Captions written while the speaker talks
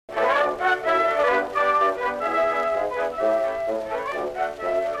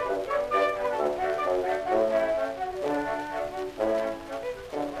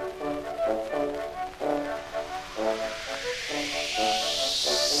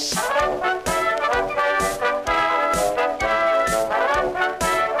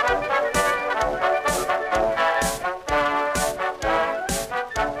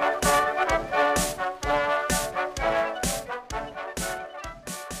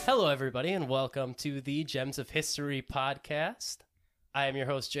Hello, everybody, and welcome to the Gems of History podcast. I am your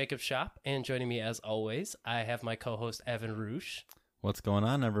host, Jacob Schopp, and joining me, as always, I have my co-host, Evan Roosh. What's going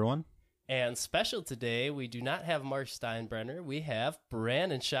on, everyone? And special today, we do not have Mark Steinbrenner. We have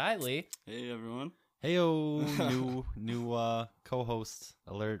Brandon Shiley. Hey, everyone. Heyo, new co-host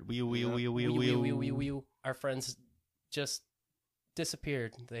alert. Wee. Our friends just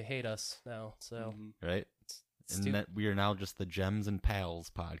disappeared. They hate us now, so... Right? And that we are now just the Gems and Pals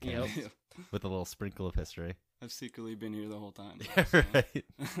podcast Yep. with a little sprinkle of history. I've secretly been here the whole time. Right.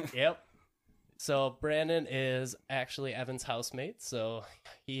 Yep. So Brandon is actually Evan's housemate, so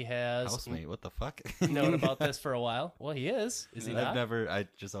he has Housemate, what the fuck? known about this for a while. Well, he is. Is he not? I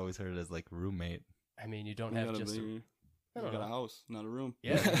just always heard it as like roommate. I mean, you don't You have gotta just... be- I you don't got know. a house, not a room.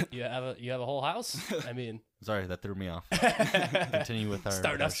 Yeah, you have a whole house. I mean, Sorry, that threw me off. start Continue with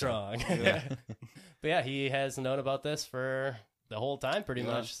our... off strong. Yeah. But yeah, he has known about this for the whole time, pretty Yeah.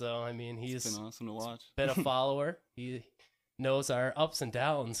 much. So I mean, It's he's been awesome to watch. been a follower. He knows our ups and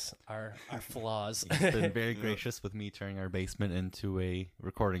downs, our flaws. He's been very gracious with me turning our basement into a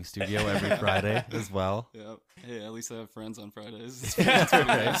recording studio every Friday as well. Yep. Hey, at least I have friends on Fridays. It's pretty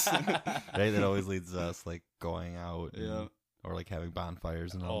nice. Right? That always leads to us like going out and, Yeah. or like having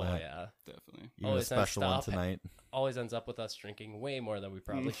bonfires and all Oh that. yeah, Definitely. Even a Always special one nonstop. tonight. always ends up with us drinking way more than we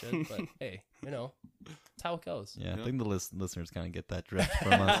probably should. But hey, that's how it goes. Yeah, I Yep. think the listeners kind of get that drift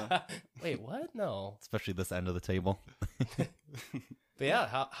from us, Wait, what? No. especially this end of the table. But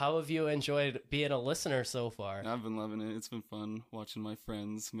yeah, how have you enjoyed being a listener so far? I've been loving it. It's been fun watching my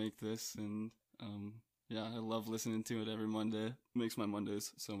friends make this, and yeah, I love listening to it every Monday. It makes my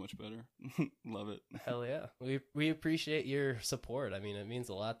Mondays so much better. Love it. Hell yeah. We appreciate your support. I mean, it means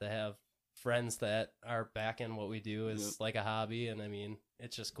a lot to have friends that are backing what we do as Yep. like a hobby. And I mean,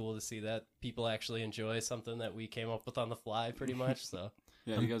 it's just cool to see that people actually enjoy something that we came up with on the fly pretty much. So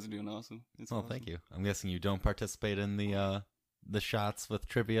Yeah, you guys are doing awesome. It's Well, awesome. thank you. I'm guessing you don't participate in the shots with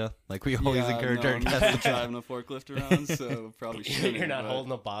trivia like we always encourage our I'm guests. not driving a forklift around, so probably shouldn't. you're not but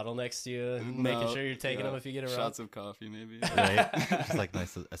holding a bottle next to you and no, making sure you're taking yeah, them if you get around. shots of coffee, maybe. Right? Just like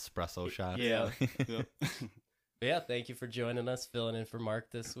nice espresso shots. Yeah. Yep. But yeah, thank you for joining us, filling in for Mark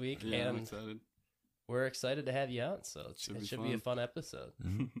this week. Yeah, I'm and excited. we're excited to have you on. So it Should should be be a fun. fun episode.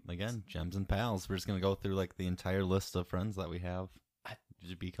 Mhm. Again, Gems and Pals. We're just going to go through like the entire list of friends that we have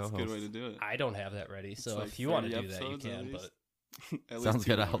to be It's a co-hosts. good way to do it. I don't have that ready. So like if you want to 30 do that, you episodes at can. least. At least Sounds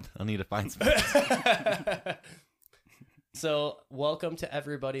 2 good. more. I'll need to find some. So, welcome to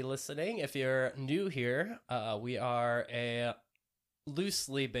everybody listening. If you're new here, we are a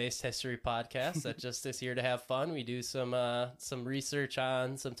loosely based history podcast that just is here to have fun. We do some research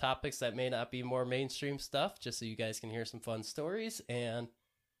on some topics that may not be more mainstream stuff, just so you guys can hear some fun stories, and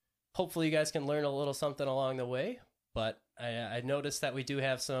hopefully you guys can learn a little something along the way. But I noticed that we do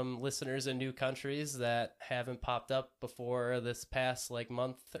have some listeners in new countries that haven't popped up before this past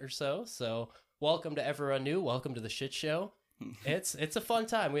month or so. So welcome to everyone new. Welcome to the shit show. It's a fun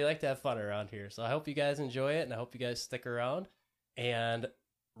time. We like to have fun around here. So I hope you guys enjoy it, and I hope you guys stick around and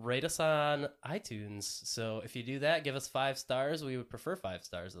rate us on iTunes. So if you do that, give us 5 stars. We would prefer 5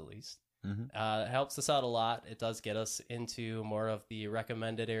 stars at least. Mhm. It helps us out a lot. It does get us into more of the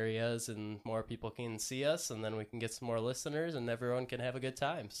recommended areas, and more people can see us, and then we can get some more listeners, and everyone can have a good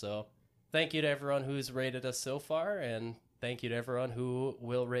time. So thank you to everyone who's rated us so far, and thank you to everyone who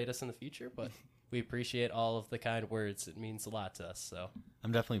will rate us in the future. But we appreciate all of the kind words. It means a lot to us. So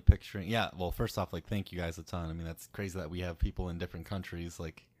I'm definitely picturing. Yeah. Well, first off, thank you guys a ton. I mean, that's crazy that we have people in different countries.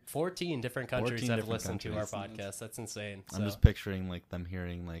 14 different countries 14 have different listened to our countries. podcast. That's insane. I'm So just picturing them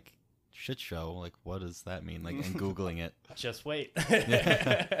hearing shit show. What does that mean? And Googling it. just wait.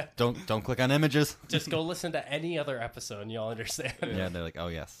 Don't click on images. Just go listen to any other episode and you'll understand. Yeah, they're like, oh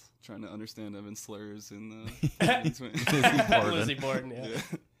yes. Trying to understand Evan's slurs in Lizzie Borden, yeah. Yeah.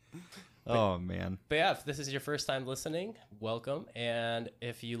 Oh man. But yeah, if this is your first time listening, welcome. And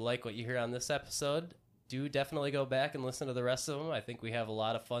if you like what you hear on this episode, do definitely go back and listen to the rest of them. I think we have a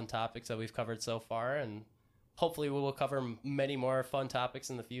lot of fun topics that we've covered so far, and hopefully we will cover many more fun topics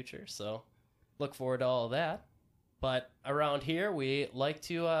in the future. So look forward to all of that. But around here, we like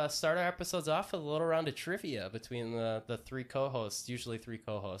to start our episodes off with a little round of trivia between the 3 co-hosts, usually 3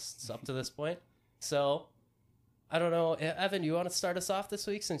 co-hosts up to this point. So I don't know, Evan, you want to start us off this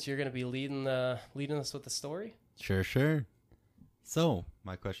week since you're going to be leading us with the story? Sure. So,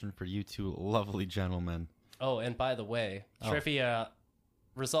 my question for you two lovely gentlemen. Oh, and by the way, trivia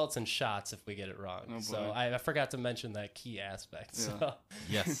results in shots if we get it wrong. Oh, boy. So I forgot to mention that key aspect. Yeah. So.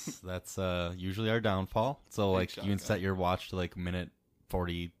 Yes, that's usually our downfall. So, Big you can shot, set your watch to minute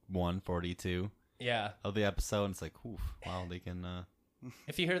 41, 42 Yeah. of the episode. And it's oof, wow, they can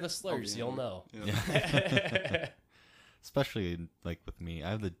If you hear the slurs, you'll know. Yeah. Especially like with me, I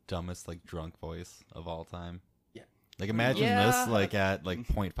have the dumbest like drunk voice of all time. Yeah. Like imagine this like at like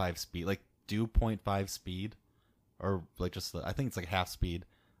 0.5 speed. Like do 0.5 speed, or like just I think it's like half speed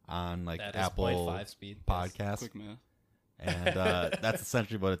on like That Apple is 0.5 speed. Podcast. Quick math. And that's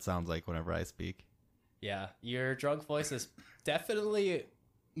essentially what it sounds like whenever I speak. Yeah, your drunk voice is definitely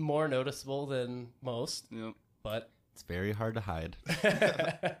more noticeable than most, Yep. but It's very hard to hide.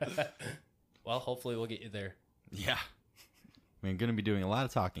 well, hopefully we'll get you there. Yeah. I mean, I'm going to be doing a lot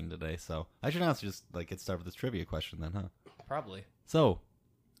of talking today, so I should also just like get started with this trivia question then, huh? Probably. So,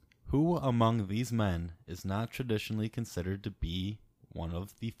 who among these men is not traditionally considered to be one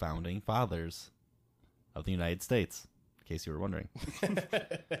of the founding fathers of the United States? In case you were wondering.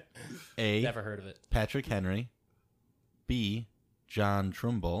 A. Never heard of it. Patrick Henry. B. John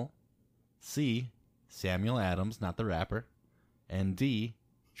Trimble. C. Samuel Adams, not the rapper. And D.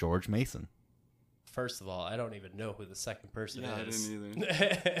 George Mason. First of all, I don't even know who the second person Yeah, I is. didn't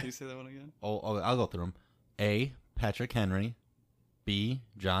either. Can you say that one again? Oh, I'll go through them. A. Patrick Henry. B.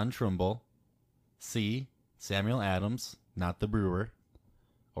 John Trimble. C. Samuel Adams, not the brewer.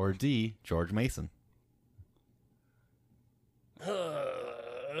 Or D. George Mason.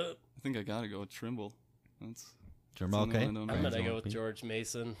 I think I gotta go with Trimble. That's Trimble, the only okay. one I don't I'm know. gonna go with B. George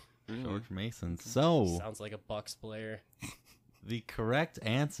Mason. Really? George Mason. So, Sounds like a Bucks player. the correct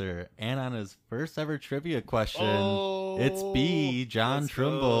answer, and on his first ever trivia question, Oh, it's B. John let's go,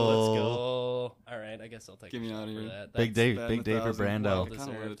 Trimble. Let's go. All right, I guess I'll take Get a me shot outta for here. that. Big That's- day, big day for 1,000. Brando. I Well kind of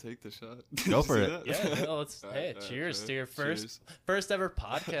deserved. want to take the shot. Go Did for you it. see that? Yeah, no, let's. All Hey, right, all right, cheers all to your right. first Cheers. ever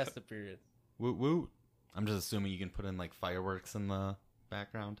podcast appearance. Woot woot. I'm just assuming you can put in like fireworks in the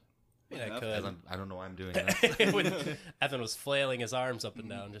background. I mean, I Yeah, could. I don't know why I'm doing this. When Evan was flailing his arms up and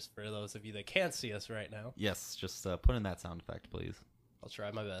down, just for those of you that can't see us right now. Yes, just put in that sound effect, please. I'll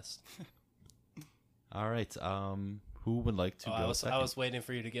try my best. All right. Who would like to go I second? was waiting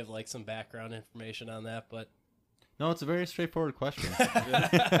for you to give like some background information on that, but No, it's a very straightforward question. Yeah,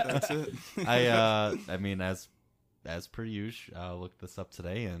 that's it. I mean, as per usual, looked this up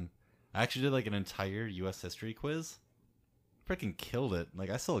today, and I actually did like an entire U.S. history quiz. Freaking killed it!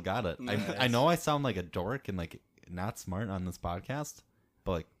 Like I still got it. Nice. I know I sound like a dork and like not smart on this podcast,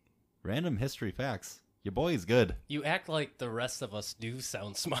 but like random history facts, your boy's good. you act like the rest of us do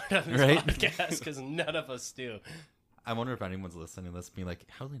sound smart on this Right? podcast because none of us do. I wonder if anyone's listening to this being like,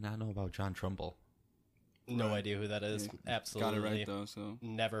 how do they not know about John Trumbull? No Right. idea who that is. Yeah, Absolutely. Got it right though. So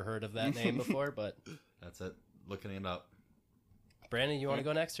Never heard of that name before, but That's it. Looking it up. Brandon, you want to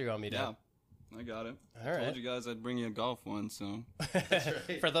go next or you want me to? yeah, I got it. All right. Told you guys I'd bring you a golf one. So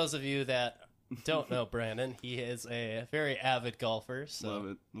For those of you that don't know Brandon, he is a very avid golfer. So love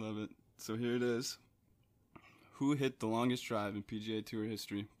it, love it. So here it is. Who hit the longest drive in PGA Tour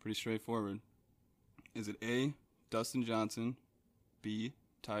history? Pretty straightforward. Is it A. Dustin Johnson, B.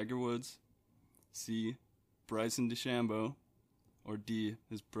 Tiger Woods, C. Bryson DeChambeau, or D.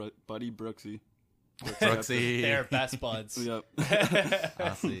 His buddy Brooksy? Brooksy. they're best buds. Yep.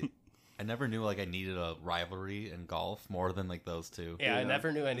 Honestly, I never knew like I needed a rivalry in golf more than like those two. Yeah, I Yeah,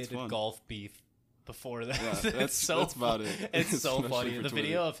 never knew I it's needed fun. golf beef before that. Yeah, it's that's about it. It's so Especially funny. for The Twitter.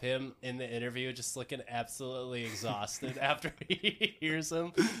 video of him in the interview just looking absolutely exhausted after he hears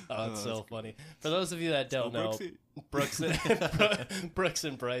him. Oh, it's Oh, so funny. For those of you that don't know, Brooksy. Brooks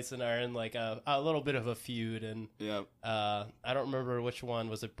and Bryson are in like a little bit of a feud, and Yeah. I don't remember which one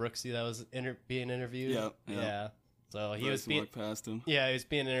was it. Brooksy that was being interviewed. Yeah. So he was Bryson being walked past him. he was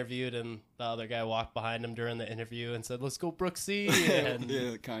being interviewed, and the other guy walked behind him during the interview and said, "Let's go, Brooksy." And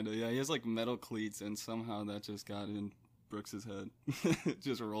Yeah, kind of. Yeah, he has like metal cleats, and somehow that just got in Brooks's head.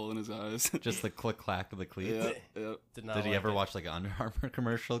 Just rolling his eyes. Just the click clack of the cleats. Yeah, yeah. did not Did he like ever it. watch like an Under Armour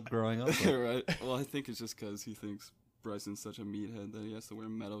commercial growing up? Right. Well, I think it's just because he thinks Bryson's such a meathead that he has to wear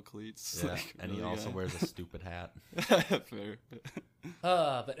metal cleats. Yeah, Like, and he really, also guy. wears a stupid hat. Fair.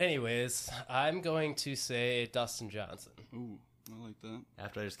 But anyways, I'm going to say Dustin Johnson. Ooh, I like that.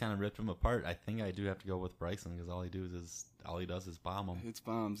 After I just kind of ripped him apart, I think I do have to go with Bryson because all he does is bomb him. Hits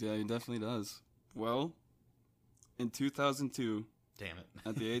bombs. Yeah, he definitely does. Well, in 2002, Damn it!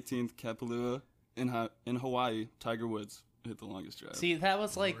 at the 18th Kapalua in Hawaii, Tiger Woods hit the longest drive. See, that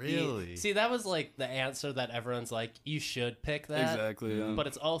was like Really? that was like the answer that everyone's like, you should pick that. Exactly. Yeah. But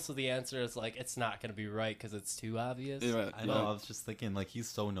it's also the answer is like it's not going to be right because it's too obvious. Yeah, right. I know. Yeah. I was just thinking like he's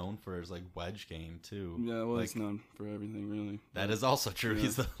so known for his like wedge game too. Yeah, well, like, he's known for everything, really. that is also true. Yeah.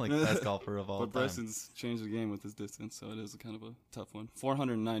 He's the like best golfer of all But time. Bryson's changed the game with his distance, so it is kind of a tough one.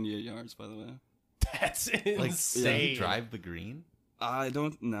 498 yards, by the way. That's Like, insane. did he drive the green? I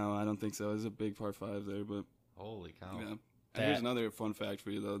don't think so. It's a big par 5 there, but Holy cow! yeah. And here's another fun fact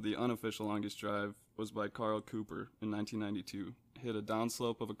for you, though. The unofficial longest drive was by Carl Cooper in 1992. Hit a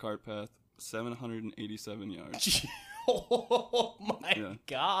downslope of a cart path, 787 yards. Oh my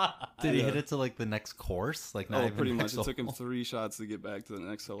god! Did he hit it to like the next course? Like, not even pretty much. next It took him hole? 3 shots to get back to the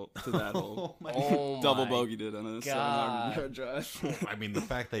next hole, to that hole. Oh my Oh Double my bogeyed it on a 700-yard drive. I mean, the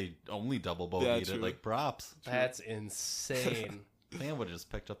fact they only double Yeah, bogeyed it, true. like, props. That's insane. I think I would have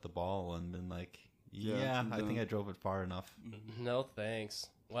just picked up the ball and been like, Yeah, yeah, I done. think I drove it far enough. No thanks.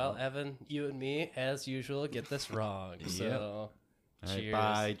 Well, Evan, you and me, as usual, get this wrong. So, All right, cheers.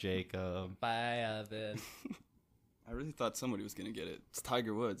 bye, Jacob. Bye, Evan. I really thought somebody was going to get it. It's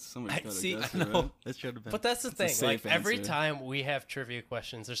Tiger Woods. Somebody's got to see, guess I it, know. right? It should have been. But that's the a thing. Like, safe every answer. time we have trivia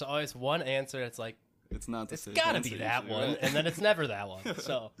questions, there's always one answer that's like, It's not the it's safe gotta answer be that usually, one, right? and then it's never that one.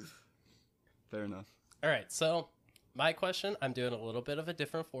 So, Fair enough. all right. So, my question, I'm doing a little bit of a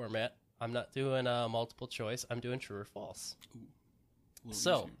different format. I'm not doing multiple choice. I'm doing true or false. A little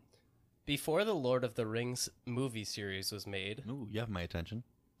So, easier. before the Lord of the Rings movie series was made, Ooh, you have my attention.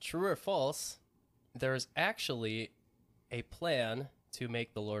 true or false, there was actually a plan to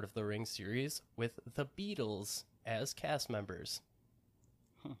make the Lord of the Rings series with the Beatles as cast members.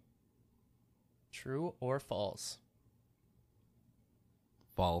 Huh. True or false?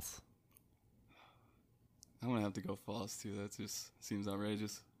 False. I'm going to have to go false, too. That just seems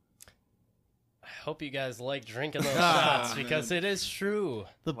outrageous. I hope you guys like drinking those Ah, shots because man. it is true.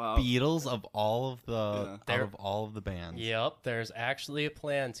 The Wow. Beatles of all of the Yeah. out of all of the bands. Yep, there's actually a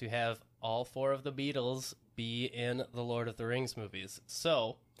plan to have all 4 of the Beatles be in the Lord of the Rings movies.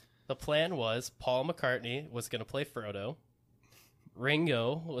 So, the plan was Paul McCartney was going to play Frodo,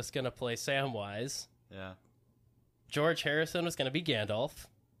 Ringo was going to play Samwise, Yeah. George Harrison was going to be Gandalf,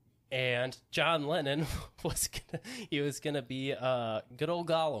 and John Lennon was going to be good old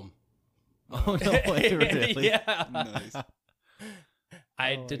Gollum. Oh no way, really? Yeah. Nice.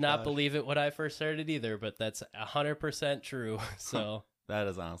 I Oh did my not gosh. believe it when I first heard it either, but that's 100% true. So That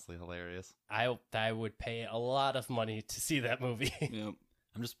is honestly hilarious. I would pay a lot of money to see that movie. Yep.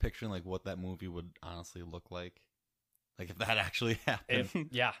 I'm just picturing like what that movie would honestly look like if that actually happened.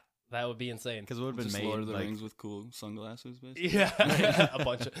 Yeah, that would be insane. Because it would have been Just made Lord of the like Rings with cool sunglasses, basically. Yeah, a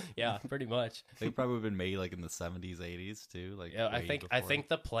bunch of pretty much. they probably would have been made like in the 70s, 80s too. Like Yeah, I way think before.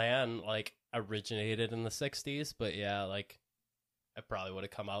 the plan like originated in the 60s, but yeah, like it probably would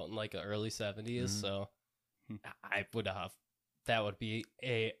have come out in like the early 70s. Mhm. So I would have. That would be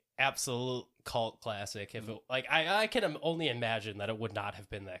a absolute cult classic. If it like I can only imagine that it would not have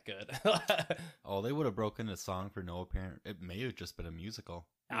been that good. Oh, they would have broken a song for no apparent. It may have just been a musical.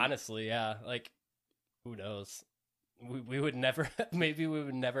 Honestly, yeah. Like, who knows? We would never. Maybe we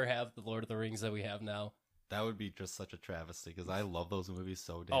would never have the Lord of the Rings that we have now. That would be just such a travesty because I love those movies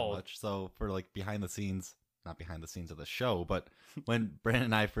so damn Oh. much. So for like behind the scenes, not behind the scenes of the show, but when Brandon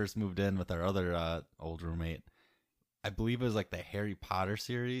and I first moved in with our other old roommate, I believe it was like the Harry Potter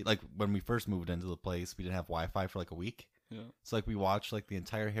series. Like when we first moved into the place, we didn't have Wi-Fi for like a week. Yeah. So like we watched like the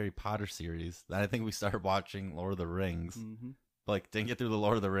entire Harry Potter series. Then I think we started watching Lord of the Rings. Mm-hmm. But, like didn't get through the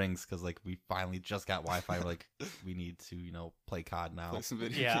Lord of the Rings because like we finally just got Wi-Fi. We're like we need to play COD now. Play some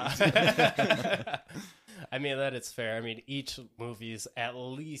video Yeah. games. I mean, that is fair. I mean, each movie's at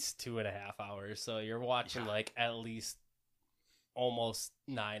least 2.5 hours, so you're watching like at least almost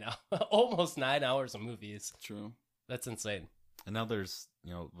 9 hours of movies. True. That's insane. And now there's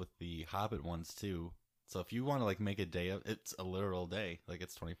with the Hobbit ones too. So if you want to like make a day of it's a literal day. Like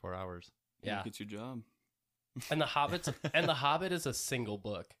it's 24 hours. Yeah. Get your job. And the Hobbit is a single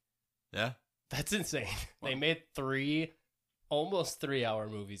book. Yeah. That's insane. They Wow. made 3 almost 3-hour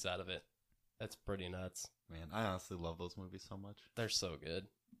movies out of it. That's pretty nuts. Man, I honestly love those movies so much. They're so good.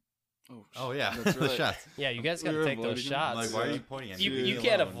 Oh yeah, That's the right. shots. Yeah, you guys We got to were take those avoiding them. shots. Like, why are you pointing at me? You Leave me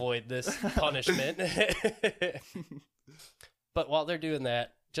can't alone. avoid this punishment. But while they're doing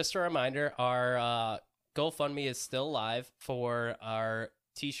that, just a reminder, our GoFundMe is still live for our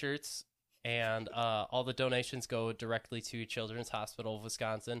t-shirts, and all the donations go directly to Children's Hospital of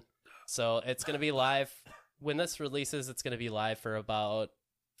Wisconsin. So it's going to be live. When this releases, it's going to be live for about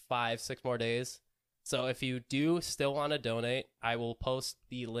 5-6 more days. So if you do still want to donate, I will post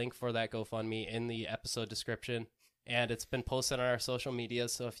the link for that GoFundMe in the episode description. And it's been posted on our social media,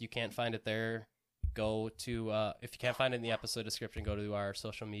 so if you can't find it there, go to, if you can't find it in the episode description, go to our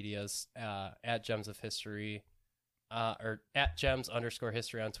social medias, at Gems of History, or at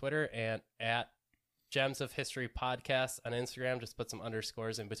Gems_History on Twitter, and at Gems of History Podcast on Instagram. Just put some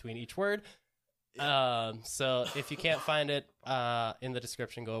underscores in between each word. So if you can't find it in the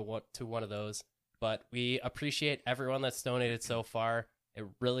description, go to one of those. But we appreciate everyone that's donated so far. It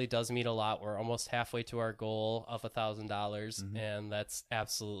really does mean a lot. We're almost halfway to our goal of $1,000, and that's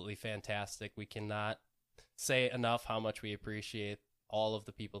absolutely fantastic. We cannot say enough how much we appreciate all of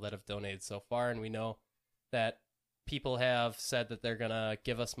the people that have donated so far, and we know that people have said that they're going to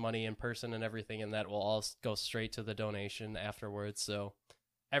give us money in person and everything, and that will all go straight to the donation afterwards. So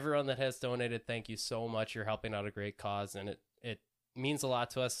everyone that has donated, thank you so much. You're helping out a great cause, and it means a lot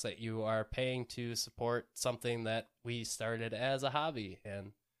to us that you are paying to support something that we started as a hobby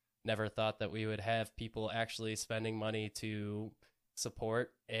and never thought that we would have people actually spending money to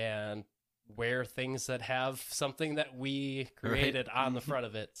support and wear things that have something that we created on the front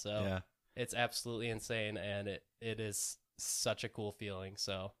of it. So it's absolutely insane, and it is such a cool feeling.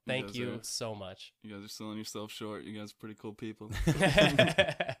 So thank you so much. You guys are selling yourself short. You guys are pretty cool people.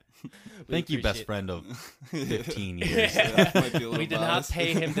 Thank you, best friend of 15 years. We did not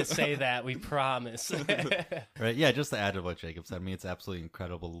pay him to say that. We promise. Right? Yeah, just to add to what Jacob said, I mean, it's absolutely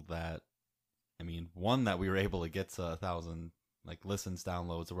incredible that, I mean, one, that we were able to get to 1,000 like listens,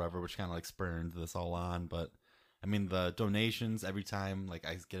 downloads, or whatever, which kind of like spurned this all on. But I mean, the donations, every time like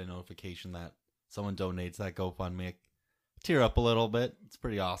I get a notification that someone donates that GoFundMe, I tear up a little bit. It's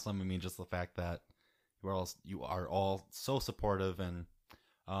pretty awesome. I mean, just the fact that you are all so supportive. And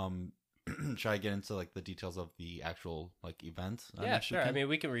should I get into like the details of the actual like event? Yeah, sure. Weekend? I mean,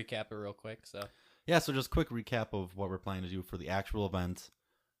 we can recap it real quick. So just quick recap of what we're planning to do for the actual event,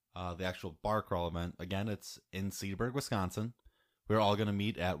 the actual bar crawl event. Again, it's in Cedarburg, Wisconsin. We're all going to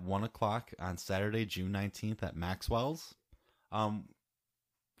meet at 1 o'clock on Saturday, June 19th at Maxwell's.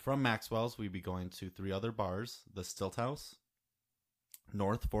 From Maxwell's, we'll be going to 3 other bars: the Stilt House,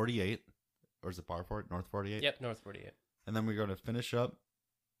 North 48, or is it Bar Fort? North 48? Yep, North 48. And then we're going to finish up.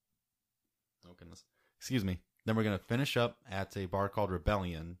 Oh, goodness. Excuse me. Then we're going to finish up at a bar called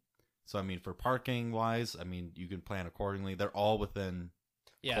Rebellion. So, I mean, for parking-wise, I mean, you can plan accordingly. They're all within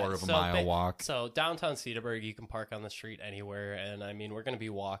quarter of a mile walk. So downtown Cedarburg, you can park on the street anywhere, and I mean, we're going to be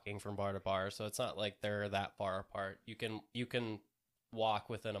walking from bar to bar, so it's not like they're that far apart. You can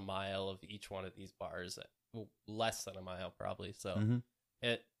walk within a mile of each one of these bars, less than a mile probably. So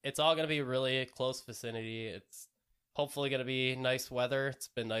it's all going to be really close vicinity. It's hopefully going to be nice weather. It's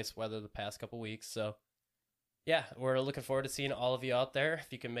been nice weather the past couple weeks, so yeah, we're looking forward to seeing all of you out there.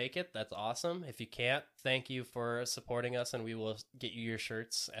 If you can make it, that's awesome. If you can't, thank you for supporting us, and we will get you your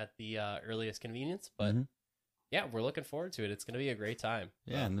shirts at the earliest convenience. But yeah, we're looking forward to it. It's going to be a great time.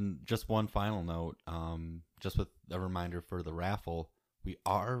 Yeah, and then just one final note, just with a reminder for the raffle, we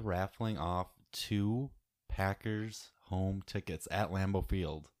are raffling off 2 Packers home tickets at Lambeau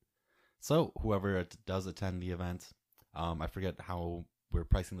Field. So whoever does attend the event, I forget how we're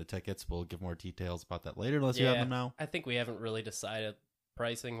pricing the tickets. We'll give more details about that later, unless you have them now. I think we haven't really decided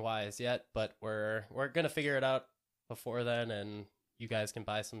pricing wise yet, but we're gonna figure it out before then, and you guys can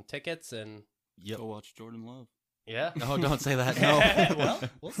buy some tickets and go watch Jordan Love. Yeah. No, don't say that. No. Well,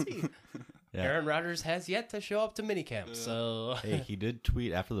 we'll see. Yeah. Aaron Rodgers has yet to show up to minicamp, so hey, he did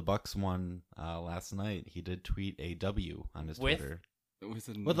tweet after the Bucks won last night. He did tweet a W on his Twitter. With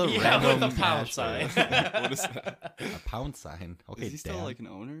a pound sign. What is that? A pound sign. Okay, is he still like an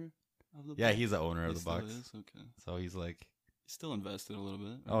owner of the Bucks? Yeah, he's the owner of the Bucks. Is? Okay. So he's like... He's still invested a little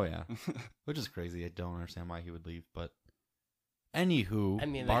bit. Oh, yeah. Which is crazy. I don't understand why he would leave, but... Anywho, I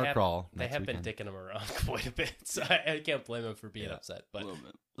mean, bar crawl. They have been dicking him around quite a bit, so I can't blame him for being upset. But a little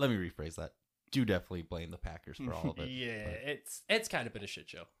bit. Let me rephrase that. Do definitely blame the Packers for all of it. Yeah, it's kind of been a shit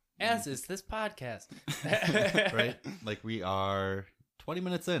show. As is this podcast. Right? Like, we are 20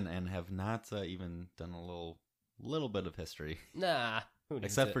 minutes in and have not even done a little bit of history. Nah.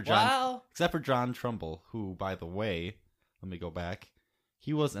 Except for John Trumbull, who, by the way, let me go back.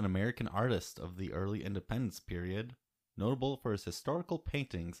 He was an American artist of the early independence period, notable for his historical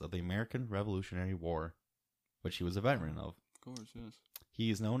paintings of the American Revolutionary War, which he was a veteran of. Of course, yes.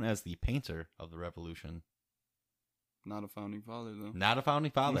 He is known as the painter of the Revolution. Not a founding father, though. Not a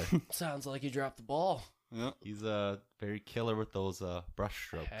founding father. Sounds like you dropped the ball. Yeah. He's very killer with those brush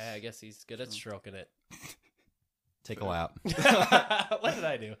strokes. I guess he's good at stroking it. Take a lap. What did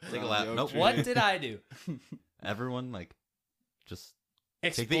I do? Take a lap. Nope. What did I do? Everyone, just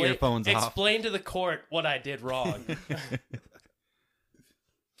take the earphones off. Explain to the court what I did wrong.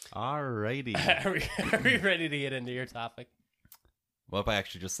 Alrighty. Are we ready to get into your topic? Well, if I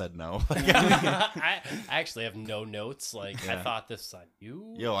actually just said no. I actually have no notes. I thought this on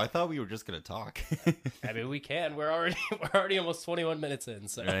you. Yo, I thought we were just gonna talk. I mean, we can. We're already almost 21 minutes in.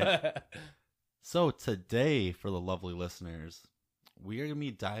 So, right. So today, for the lovely listeners, we are gonna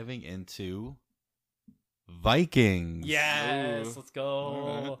be diving into Vikings. Yes, let's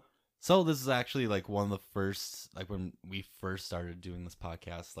go. So this is actually like one of the first, like when we first started doing this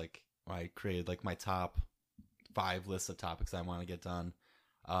podcast, like I created like my top 5 lists of topics I want to get done.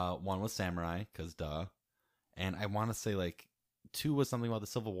 One was samurai, because duh. And I want to say like 2 was something about the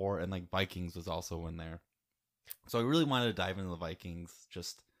Civil War, and like Vikings was also in there. So I really wanted to dive into the Vikings,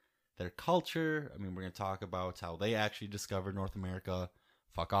 just their culture. I mean, we're going to talk about how they actually discovered North America.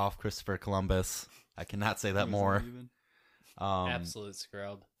 Fuck off, Christopher Columbus. I cannot say that more. Absolute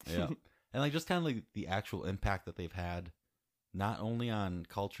scrub. Yeah. And like just kind of like the actual impact that they've had, not only on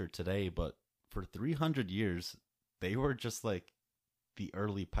culture today, but for 300 years, they were just like the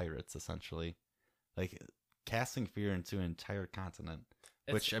early pirates, essentially. Like casting fear into an entire continent.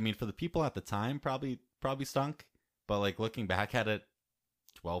 Which, I mean, for the people at the time, probably stunk. But like looking back at it,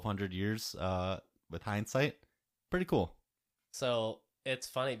 1,200 years with hindsight, pretty cool. So it's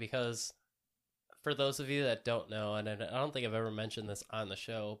funny because for those of you that don't know, and I don't think I've ever mentioned this on the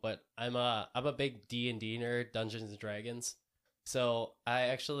show, but I'm a big D&D nerd, Dungeons and Dragons. So I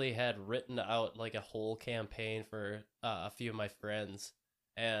actually had written out like a whole campaign for a few of my friends,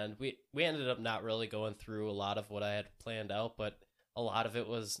 and we ended up not really going through a lot of what I had planned out, but a lot of it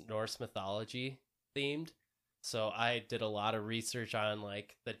was Norse mythology themed. So I did a lot of research on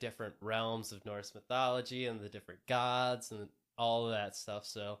like the different realms of Norse mythology and the different gods and all of that stuff.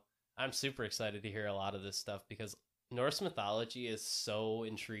 So I'm super excited to hear a lot of this stuff because Norse mythology is so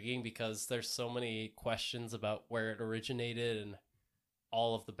intriguing because there's so many questions about where it originated and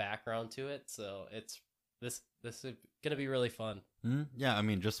all of the background to it. So this is going to be really fun. Yeah, I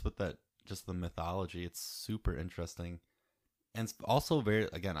mean, just with that, just the mythology, it's super interesting. And it's also very,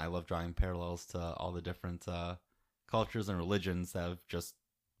 again, I love drawing parallels to all the different cultures and religions that have just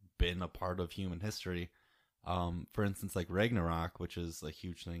been a part of human history. For instance, like Ragnarok, which is a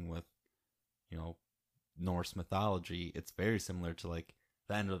huge thing with, Norse mythology. It's very similar to like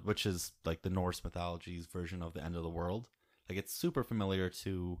the end of, which is like the Norse mythology's version of the end of the world. Like it's super familiar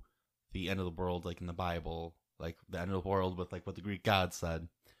to the end of the world, like in the Bible, like the end of the world with like what the Greek gods said.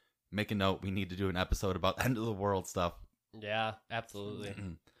 Make a note. We need to do an episode about end of the world stuff. Yeah, absolutely.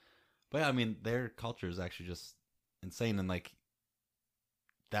 But yeah, I mean, their culture is actually just insane, and like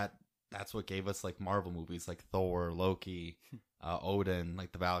that's what gave us like Marvel movies like Thor, Loki, Odin,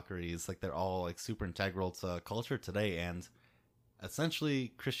 like the Valkyries. Like they're all like super integral to culture today, and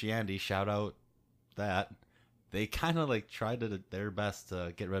essentially Christianity, shout out that they kind of like tried their best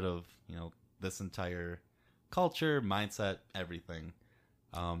to get rid of this entire culture, mindset, everything.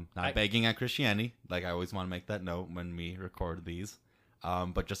 Not begging at Christianity, like I always want to make that note when we record these,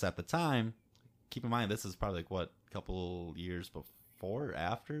 but just at the time, keep in mind this is probably like what, a couple years before,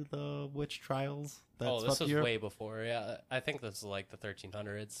 after the witch trials. This was way before. Yeah, I think this is like the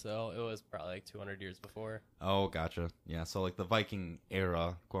 1300s, so it was probably like 200 years before. Oh, gotcha. Yeah, so like the Viking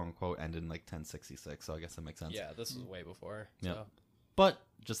era, quote unquote, ended in like 1066. So I guess that makes sense. Yeah, this is way before. Yeah, so. But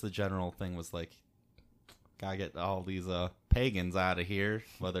just the general thing was like, gotta get all these pagans out of here,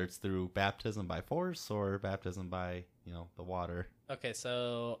 whether it's through baptism by force or baptism by the water. Okay,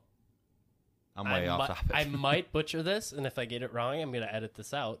 so I'm way off topic. I might butcher this, and if I get it wrong, I'm gonna edit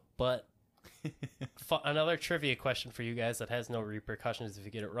this out. But another trivia question for you guys that has no repercussions if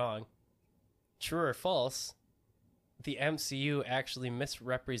you get it wrong: true or false? The MCU actually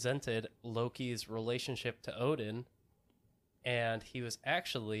misrepresented Loki's relationship to Odin, and he was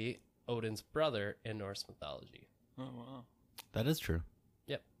actually Odin's brother in Norse mythology. Oh, wow. That is true.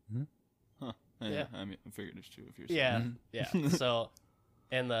 Yep. Huh. Yeah. I mean, I figured it's true if you're saying. Yeah. So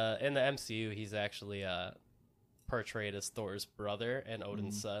in the MCU, he's actually portrayed as Thor's brother and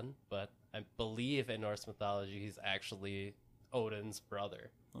Odin's son, but I believe in Norse mythology he's actually Odin's brother.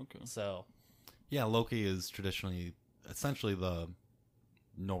 Okay. So yeah, Loki is essentially the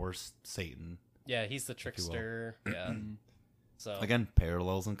Norse Satan. Yeah, he's the trickster. Yeah. So again,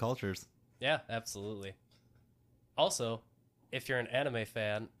 parallels in cultures. Yeah, absolutely. Also, if you're an anime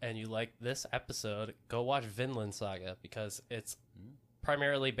fan and you like this episode, go watch Vinland Saga because it's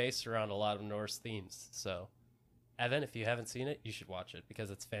primarily based around a lot of Norse themes. So, Evan, if you haven't seen it, you should watch it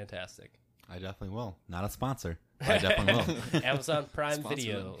because it's fantastic. I definitely will. Not a sponsor. I definitely will. Amazon Prime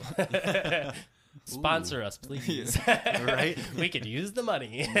Video. Sponsor us, please. Yeah. Right? We could use the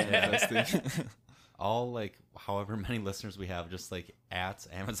money. Yeah, all like however many listeners we have, just like at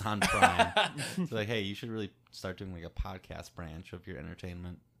Amazon Prime. So like, hey, you should really start doing like a podcast branch of your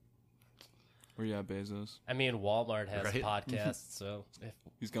entertainment. Or yeah, Bezos. I mean, Walmart has podcasts, so if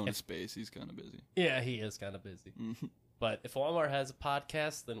he's going to space, he's kind of busy. Yeah, he is kind of busy. But if Walmart has a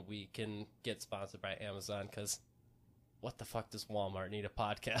podcast, then we can get sponsored by Amazon because what the fuck does Walmart need a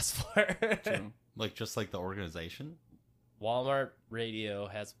podcast for? True. Like just like the organization. Walmart Radio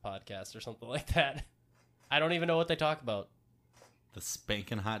has a podcast or something like that. I don't even know what they talk about. The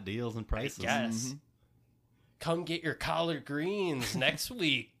spanking hot deals and prices. Yes. Come get your collard greens next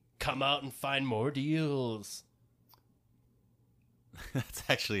week. Come out and find more deals. That's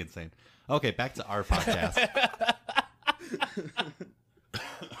actually insane. Okay, back to our podcast.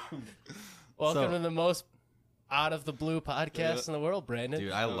 Welcome to the most out of the blue podcast in the world, Brandon.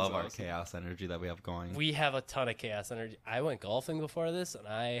 Dude, I love our awesome. chaos energy that we have going. We have a ton of chaos energy. I went golfing before this, and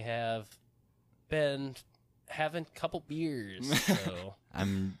I have been having a couple beers. So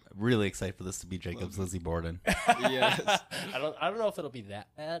I'm really excited for this to be Jacob's Lizzie Borden. Yes. I don't know if it'll be that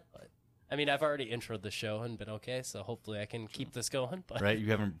bad, but I mean, I've already introed the show and been okay, so hopefully I can keep this going. But Right?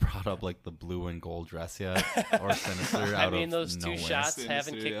 You haven't brought up like the blue and gold dress yet, or Sinister. I out mean, of those two nowhere. shots Sinister,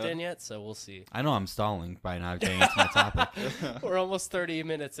 haven't kicked yeah. in yet, so we'll see. I know I'm stalling by not getting into my topic. We're almost 30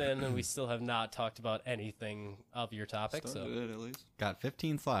 minutes in, and we still have not talked about anything of your topic, so Started it, at least. Got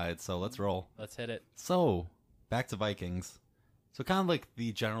 15 slides, so let's roll. let's hit it. So, back to Vikings. So, kind of like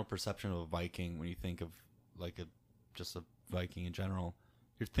the general perception of a Viking when you think of like just a Viking in general,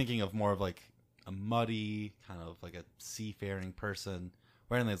 you're thinking of more of like a muddy, kind of like a seafaring person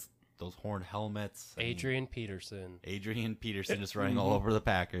wearing those horned helmets. I mean, Adrian Peterson. Adrian Peterson just running all over the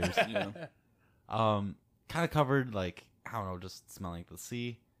Packers. Yeah. Kind of covered like, I don't know, just smelling the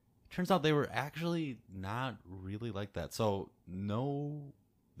sea. Turns out they were actually not really like that. So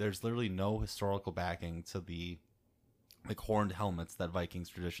there's literally no historical backing to the like horned helmets that Vikings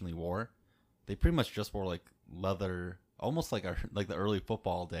traditionally wore. They pretty much just wore like leather, almost like like the early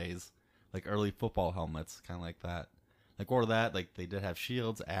football days, like early football helmets, kind of like that. Like wore that. Like they did have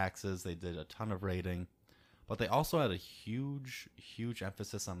shields, axes. They did a ton of raiding, but they also had a huge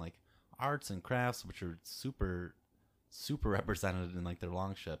emphasis on like arts and crafts, which are super represented in like their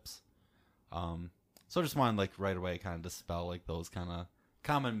longships. So I just wanted like right away kind of dispel like those kind of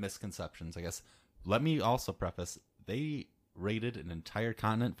common misconceptions, I guess. Let me also preface, they raided an entire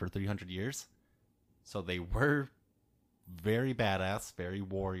continent for 300 years. So they were very badass, very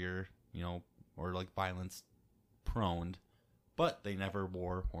warrior, or like violence prone, but they never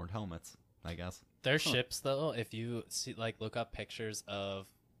wore horned helmets, I guess. Their ships, though, if you see, like, look up pictures of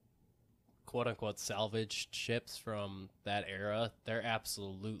quote-unquote salvaged ships from that era, they're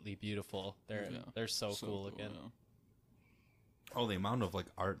absolutely beautiful. They're so cool looking. Yeah. Oh, the amount of like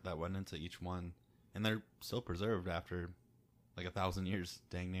art that went into each one, and they're still preserved after like 1,000 years,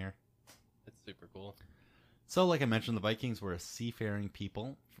 dang near. It's super cool. So, like I mentioned, the Vikings were a seafaring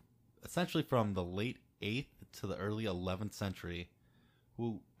people, essentially from the late 8th to the early 11th century,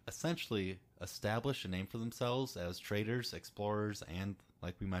 who essentially established a name for themselves as traders, explorers, and,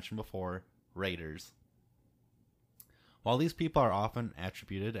 like we mentioned before, raiders. While these people are often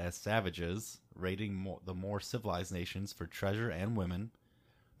attributed as savages, raiding the more civilized nations for treasure and women,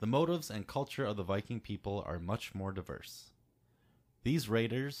 the motives and culture of the Viking people are much more diverse. These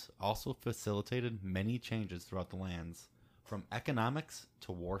raiders also facilitated many changes throughout the lands, from economics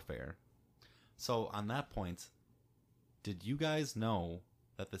to warfare. So, on that point, did you guys know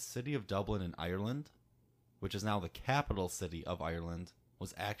that the city of Dublin in Ireland, which is now the capital city of Ireland,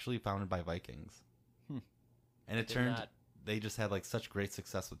 was actually founded by Vikings? And it turned, they just had like such great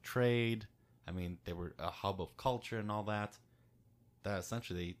success with trade. I mean, they were a hub of culture and all that, that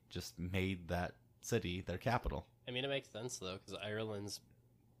essentially they just made that city their capital. I mean, it makes sense, though, because Ireland's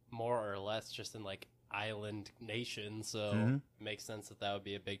more or less just in, like, island nation, so it makes sense that would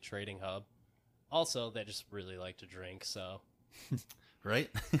be a big trading hub. Also, they just really like to drink, so... Right?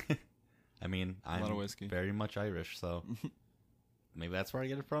 I mean, I'm lot of whiskey. very much Irish, so maybe that's where I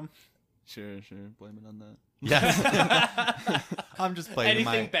get it from. Sure. Blame it on that. Yes. I'm just blaming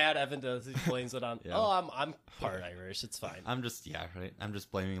Anything bad Evan does, he blames it on, Yeah. I'm part Irish, it's fine. I'm just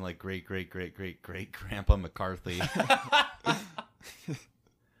blaming like great grandpa McCarthy.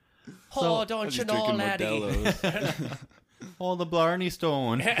 Oh, don't He's you know, drinking laddie? Modelo's. Oh, the Blarney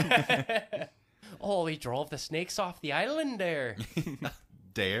Stone. Oh, he drove the snakes off the island there.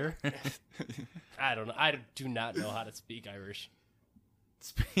 Dare? I don't know. I do not know how to speak Irish.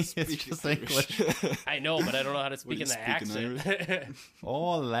 It's just English. I know, but I don't know how to speak you in the speak in accent.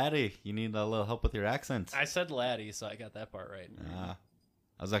 Oh, laddie, you need a little help with your accent. I said laddie, so I got that part right.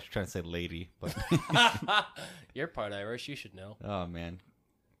 I was actually trying to say lady, but You're part Irish. You should know. oh man.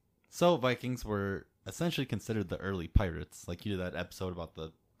 So Vikings were essentially considered the early pirates. Like you did that episode about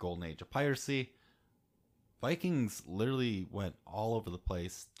the golden age of piracy. Vikings literally went all over the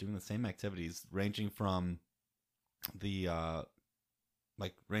place doing the same activities, ranging from the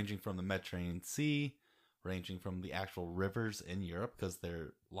Mediterranean Sea, ranging from the actual rivers in Europe, because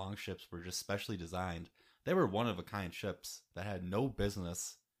their longships were just specially designed. they were one of a kind ships that had no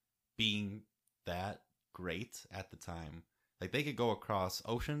business being that great at the time. Like, they could go across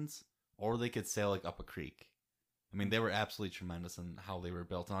oceans, or they could sail like up a creek. I mean, they were absolutely tremendous in how they were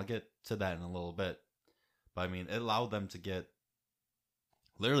built, and I'll get to that in a little bit. But I mean, it allowed them to get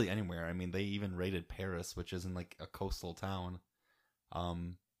literally anywhere. I mean, they even raided Paris, which isn't like a coastal town,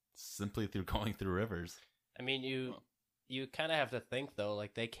 simply through going through rivers. I mean, you kind of have to think, though,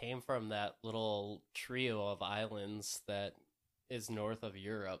 like, they came from that little trio of islands that is north of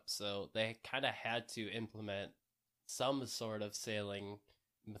Europe, so they kind of had to implement some sort of sailing,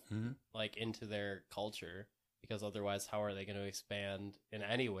 like, into their culture, because otherwise, how are they going to expand in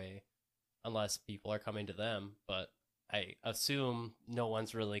any way, unless people are coming to them? But I assume no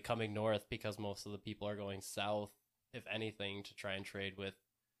one's really coming north, because most of the people are going south, if anything, to try and trade with,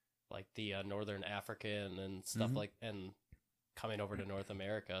 like, the northern African and stuff and coming over to North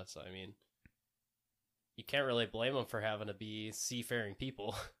America. So, I mean, you can't really blame them for having to be seafaring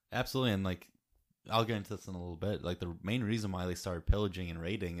people. Absolutely, and, like, I'll get into this in a little bit. Like, the main reason why they started pillaging and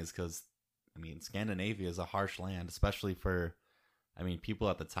raiding is because, I mean, Scandinavia is a harsh land, especially for, I mean, people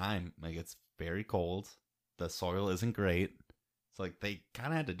at the time. Like, it's very cold. The soil isn't great. So, like, they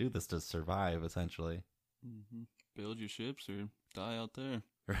kind of had to do this to survive, essentially. Mm-hmm. Build your ships or die out there.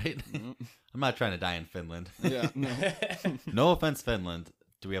 Right? Yep. I'm not trying to die in Finland. Yeah, no. No offense, Finland.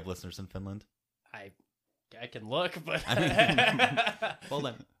 Do we have listeners in Finland? I can look, but I mean, well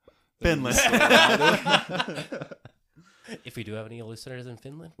then, Finland. If we do have any listeners in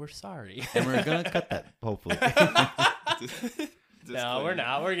Finland, we're sorry. And we're gonna cut that, hopefully. No, we're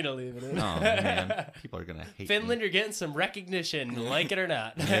not. We're gonna leave it in. Oh man, people are gonna hate Finland. me. You're getting some recognition, like it or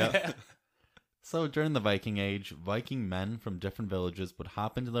not. Yeah. So during the Viking Age, Viking men from different villages would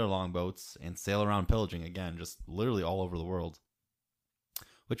hop into their longboats and sail around pillaging again, just literally all over the world.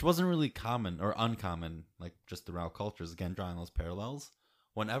 Which wasn't really common or uncommon, like just throughout cultures. Again, drawing those parallels.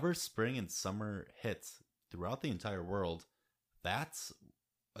 Whenever spring and summer hits throughout the entire world, that's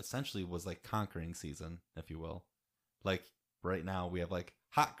essentially was like conquering season, if you will. Like right now we have like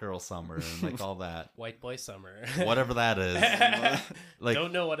hot girl summer and like all that. White boy summer. Whatever that is. Like,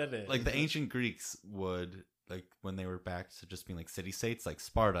 don't know what it is. Like the ancient Greeks would, like when they were back to just being like city-states, like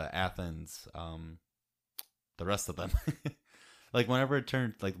Sparta, Athens, the rest of them. Like whenever it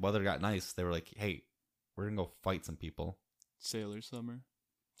turned, like weather got nice, they were like, hey, we're going to go fight some people. Sailor summer.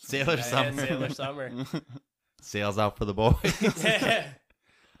 Sailor summer. Sailor summer. Sails out for the boys.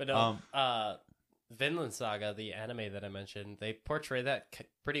 But no, Vinland Saga, the anime that I mentioned, they portray that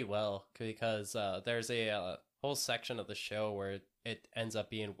pretty well, because there's a whole section of the show where it ends up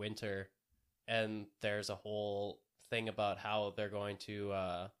being winter, and there's a whole thing about how they're going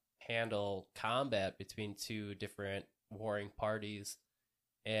to handle combat between two different warring parties,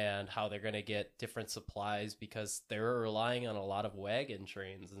 and how they're going to get different supplies, because they were relying on a lot of wagon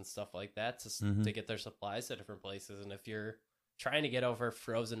trains and stuff like that to get their supplies to different places. And if you're trying to get over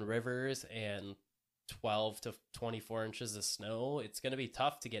frozen rivers and 12 to 24 inches of snow, it's going to be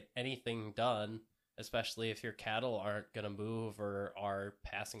tough to get anything done, especially if your cattle aren't going to move or are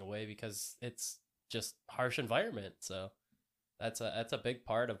passing away, because it's just harsh environment. So that's a big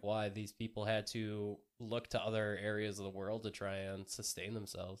part of why these people had to look to other areas of the world to try and sustain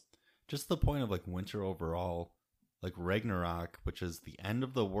themselves. Just the point of like winter overall, like Ragnarok, which is the end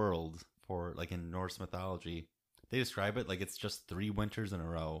of the world for like in Norse mythology, they describe it like it's just 3 winters in a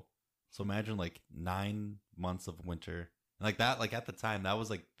row. So imagine like 9 months of winter. And like that, like at the time, that was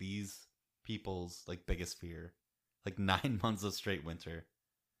like these people's like biggest fear. Like 9 months of straight winter.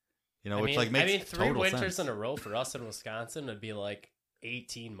 You know, which like makes 3 winters sense. in a row for us in Wisconsin would be like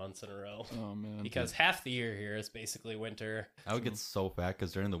 18 months in a row. Oh man! Because half the year here is basically winter. I would get so fat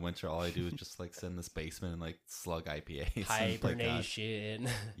because during the winter, all I do is just like sit in this basement and like slug IPAs. Hibernation.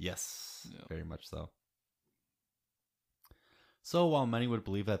 Yes, Yeah. very much so. So while many would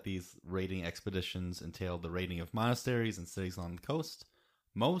believe that these raiding expeditions entailed the raiding of monasteries and cities along the coast,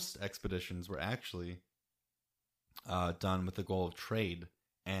 most expeditions were actually done with the goal of trade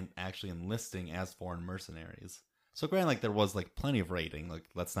and actually enlisting as foreign mercenaries. So granted, like there was like plenty of raiding, like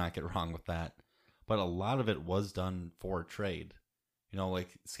let's not get wrong with that, but a lot of it was done for trade. You know, like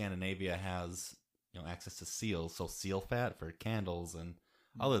Scandinavia has, you know, access to seals, so seal fat for candles and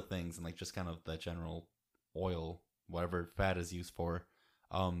other things, and like just kind of the general oil, whatever fat is used for.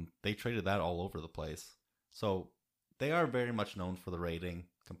 They traded that all over the place. So they are very much known for the raiding,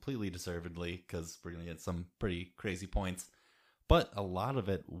 completely deservedly, because we're going to get some pretty crazy points. But a lot of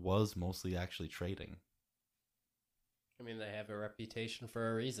it was mostly actually trading. I mean, they have a reputation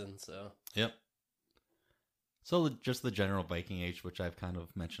for a reason, so. Yep. So just the general Viking Age, which I've kind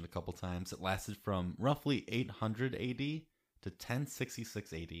of mentioned a couple times, it lasted from roughly 800 AD to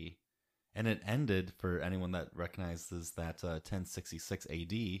 1066 AD. And it ended, for anyone that recognizes that 1066 AD,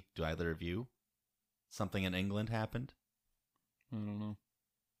 do either of you? Something in England happened? I don't know.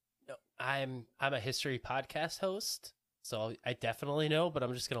 No, I'm a history podcast host, so I definitely know, but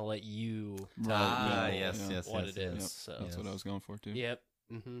I'm just gonna let you tell me yes, what yes, it is. Yep. So That's what I was going for too. Yep.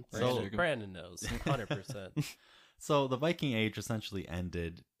 Mm-hmm. So- Brandon knows 100%. So the Viking Age essentially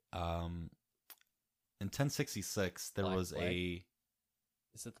ended in 1066. There Black was Plague?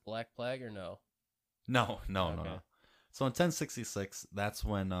 Is it the Black Plague or no? No. Okay. So in 1066, that's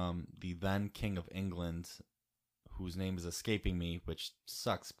when the then King of England, whose name is escaping me, which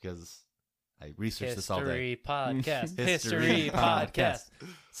sucks because I researched this all day. History podcast. History History podcast.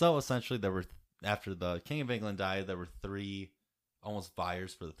 So essentially, after the King of England died, there were three almost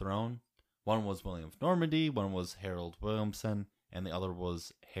vyers for the throne. One was William of Normandy, one was Harold Williamson, and the other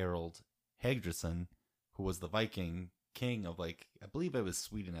was Harold Hagdrason, who was the Viking king of, I believe it was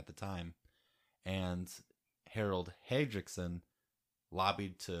Sweden at the time. And Harold Hagdrason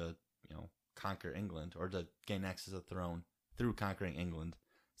lobbied to, conquer England, or to gain access to the throne through conquering England.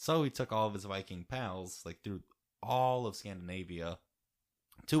 So he took all of his Viking pals, through all of Scandinavia,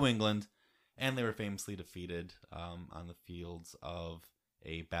 to England, and they were famously defeated on the fields of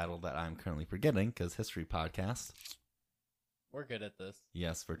a battle that I'm currently forgetting, because history podcast. We're good at this.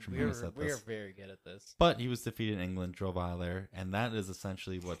 Yes, we're tremendous at this. We're very good at this. But he was defeated in England, drove out of there, and that is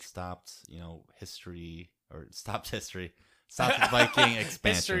essentially what stopped, stopped the Viking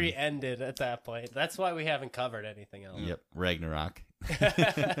expansion. History ended at that point. That's why we haven't covered anything else. Yep, Ragnarok.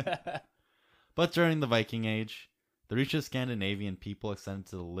 But during the Viking Age, the reach of Scandinavian people extended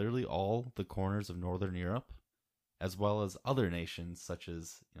to literally all the corners of Northern Europe, as well as other nations such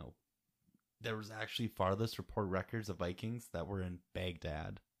as, there was actually farthest reported records of Vikings that were in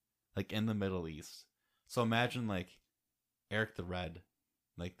Baghdad, in the Middle East. So imagine Eric the Red,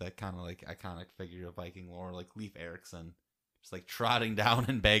 that kind of iconic figure of Viking lore, Leif Erikson, just trotting down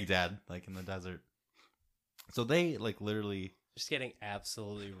in Baghdad, in the desert. So they literally just getting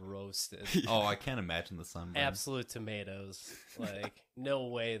absolutely roasted. Oh, I can't imagine the sunburn. Absolute tomatoes. No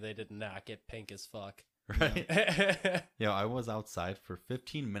way they did not get pink as fuck. Right? Yeah, I was outside for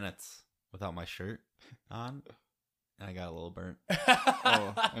 15 minutes without my shirt on, and I got a little burnt.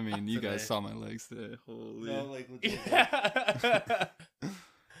 Oh, I mean, you guys saw my legs today. Holy. No,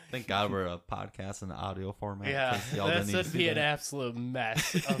 Thank God we're a podcast in the audio format. Yeah, y'all this didn't would see be an that. absolute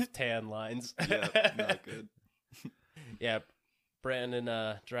mess of tan lines. Yeah, not good. Yeah,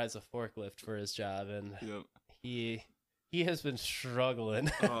 Brandon drives a forklift for his job, and Yep. he has been struggling.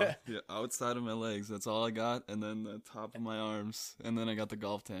 Oh, yeah, outside of my legs, that's all I got, and then the top of my arms, and then I got the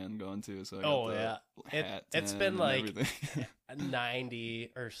golf tan going too. So I got the hat it's tan been and everything.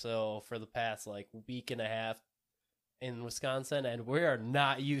 90 or so for the past week and a half in Wisconsin, and we are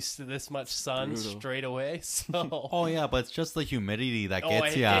not used to this much sun Brutal. straight away. So Oh yeah, but it's just the humidity that it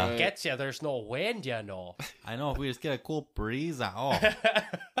gets ya. gets you. There's no wind, you know. I know, if we just get a cool breeze,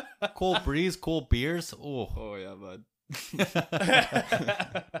 cool breeze, cool beers. Oh, Oh yeah, bud.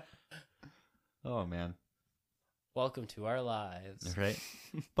 oh man. Welcome to our lives. Right.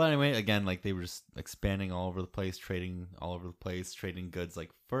 But anyway, again, they were just expanding all over the place, trading all over the place, trading goods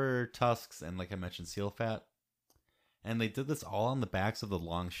like fur, tusks, and I mentioned, seal fat. And they did this all on the backs of the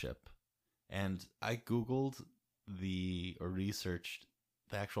longship. And I Googled or researched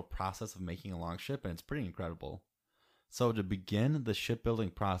the actual process of making a longship, and it's pretty incredible. So to begin the shipbuilding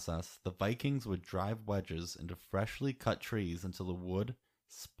process, the Vikings would drive wedges into freshly cut trees until the wood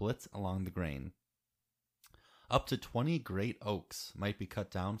splits along the grain. Up to 20 great oaks might be cut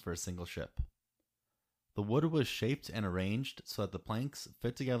down for a single ship. The wood was shaped and arranged so that the planks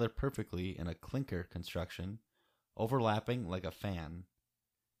fit together perfectly in a clinker construction, overlapping like a fan.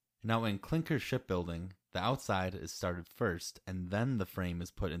 Now in clinker shipbuilding, the outside is started first, and then the frame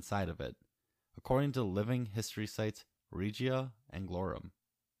is put inside of it, according to living history sites Regia and Glorum.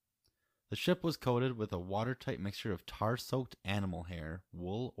 The ship was coated with a watertight mixture of tar-soaked animal hair,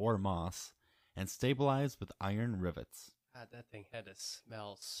 wool, or moss, and stabilized with iron rivets. God, that thing had to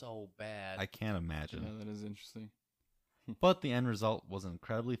smell so bad. I can't imagine. Yeah, that is interesting. But the end result was an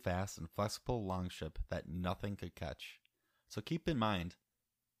incredibly fast and flexible longship that nothing could catch. So keep in mind,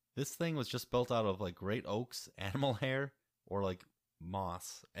 this thing was just built out of great oaks, animal hair, or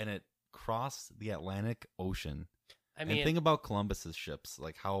moss, and it crossed the Atlantic Ocean. I mean, and think about Columbus's ships,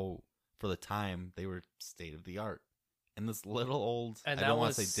 how for the time they were state of the art. And this little old, and I don't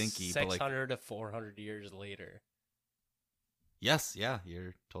want to say dinky, 600 to 400 years later. Yes, yeah,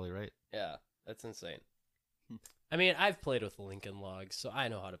 you're totally right. Yeah, that's insane. I mean, I've played with Lincoln Logs, so I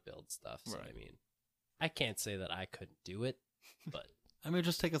know how to build stuff. So, Right. I mean, I can't say that I couldn't do it, but I mean,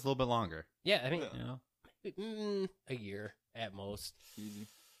 just take us a little bit longer. yeah, I mean, Yeah. You know, a year at most. Easy.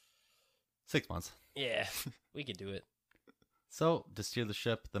 6 months. Yeah, we could do it. So, to steer the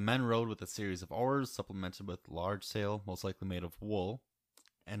ship, the men rowed with a series of oars, supplemented with large sail, most likely made of wool.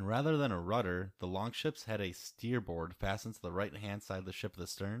 And rather than a rudder, the longships had a steerboard fastened to the right-hand side of the ship at the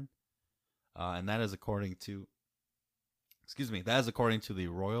stern. And that is according to the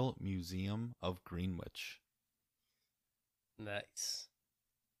Royal Museum of Greenwich. Nice.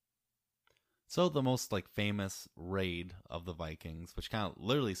 So the most famous raid of the Vikings, which kind of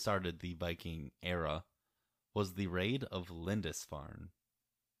literally started the Viking era, was the raid of Lindisfarne.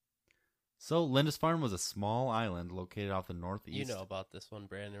 So Lindisfarne was a small island located off the northeast. You know about this one,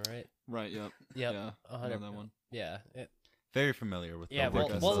 Brandon, right? Right. Yep. Yep. Yeah. I 100. know that one. Yeah. Very familiar with. Yeah, the we'll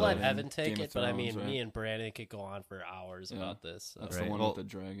Vikings. let in Evan take Game it, of but I Thrones, me right? and Brandon could go on for hours Yeah. about this. So. That's Right. the one Well, with the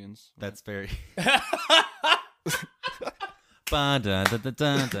dragons. That's very.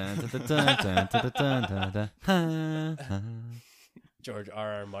 George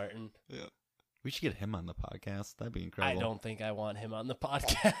R.R. Martin. Yeah. We should get him on the podcast. That'd be I incredible. don't think I want him on the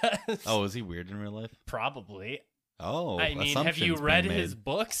podcast. Oh, is he weird in real life? Probably. Oh, I mean, have you assumptions read being his made.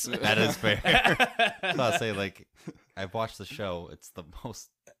 books? That is fair. So I'll say, I've watched the show. It's the most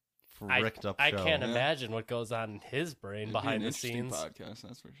fricked up show. I can't Yeah. imagine what goes on in his brain It'd be behind an the interesting scenes. podcast,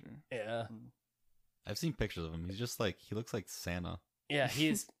 that's for sure. Yeah. I've seen pictures of him. He's just he looks like Santa. Yeah,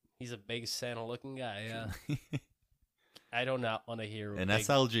 he's a big Santa looking guy, yeah. I do not want to hear An big-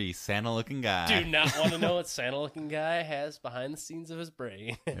 SLG, Santa looking guy. do not want to know what Santa looking guy has behind the scenes of his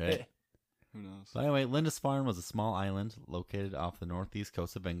brain. Right. Who knows? So anyway, Lindisfarne was a small island located off the northeast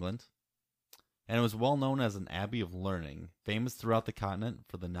coast of England. And it was well known as an abbey of learning, famous throughout the continent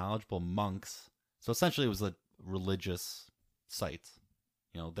for the knowledgeable monks. So essentially it was a religious site.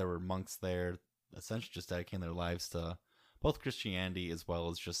 There were monks there, essentially just dedicating their lives to both Christianity as well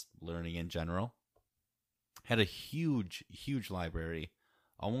as just learning in general. Had a huge, huge library,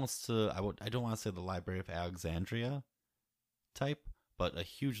 almost to, I don't want to say the Library of Alexandria type, but a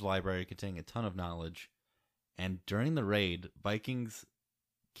huge library containing a ton of knowledge. And during the raid, Vikings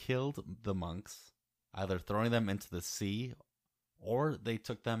killed the monks, either throwing them into the sea or they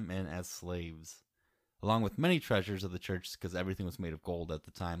took them in as slaves, along with many treasures of the church, because everything was made of gold at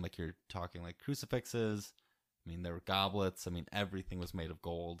the time. You're talking crucifixes. I mean, there were goblets. I mean, everything was made of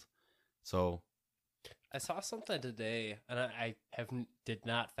gold. So I saw something today, and I did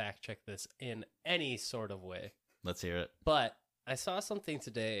not fact check this in any sort of way, let's hear it. but I saw something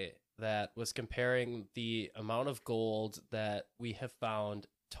today that was comparing the amount of gold that we have found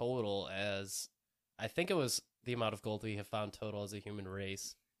total as, I think it was the amount of gold we have found total as a human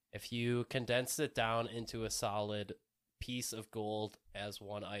race. If you condensed it down into a solid piece of gold as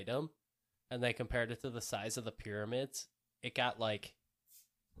one item, and then compared it to the size of the pyramids, it got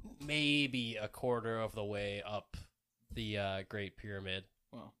maybe a quarter of the way up the Great Pyramid.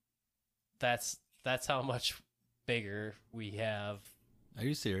 Wow. That's how much bigger we have. Are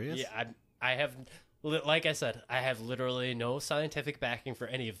you serious? Yeah, I have, like I said, I have literally no scientific backing for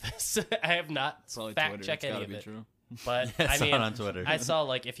any of this. I have not Probably fact Twitter. checked It's any gotta of be it. true. But I I saw mean, it on Twitter. I saw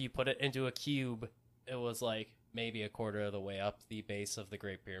if you put it into a cube, it was maybe a quarter of the way up the base of the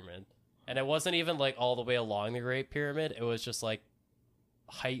Great Pyramid, and it wasn't even all the way along the Great Pyramid. It was just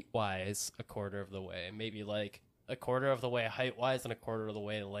height wise a quarter of the way, maybe a quarter of the way height wise and a quarter of the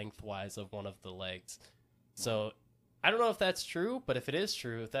way lengthwise of one of the legs. So I don't know if that's true, but if it is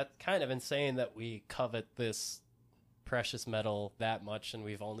true, that's kind of insane that we covet this precious metal that much and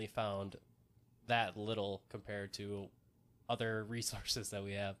we've only found that little compared to other resources that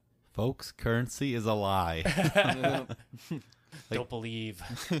we have. Folks, currency is a lie. Don't believe.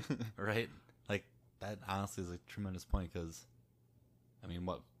 Right? That honestly is a tremendous point, because I mean,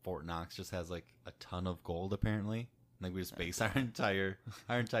 what, Fort Knox just has a ton of gold apparently. We just base our entire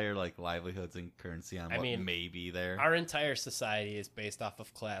livelihoods and currency on what may be there. Our entire society is based off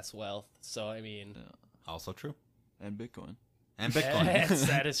of class wealth. So I mean, Also true. And Bitcoin. And Bitcoin.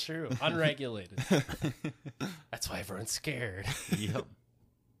 that is true. Unregulated. That's why everyone's scared. Yep.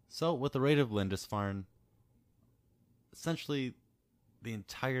 So with the raid of Lindisfarne, essentially the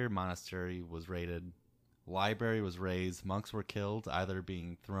entire monastery was raided. Library was razed. Monks were killed, either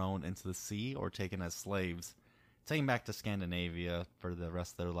being thrown into the sea or taken as slaves, taken back to Scandinavia for the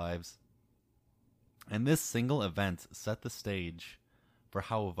rest of their lives. And this single event set the stage for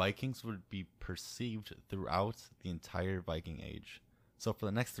how Vikings would be perceived throughout the entire Viking Age. So for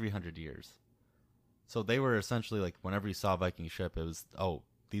the next 300 years. So they were essentially whenever you saw a Viking ship, it was, oh,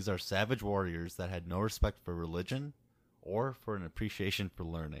 these are savage warriors that had no respect for religion or for an appreciation for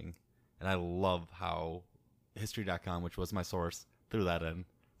learning. And I love how History.com, which was my source, threw that in.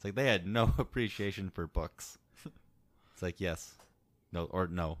 It's like they had no appreciation for books. It's like, yes.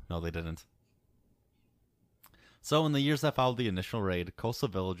 No, they didn't. So in the years that followed the initial raid, coastal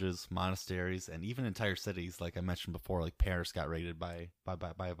villages, monasteries, and even entire cities, like I mentioned before, like Paris got raided by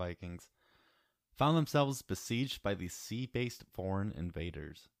Vikings, found themselves besieged by these sea-based foreign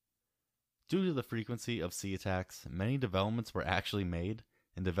invaders. Due to the frequency of sea attacks, many developments were actually made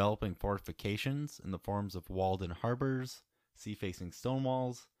in developing fortifications in the forms of walled-in harbors, sea-facing stone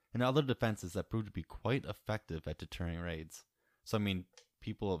walls, and other defenses that proved to be quite effective at deterring raids. So, I mean,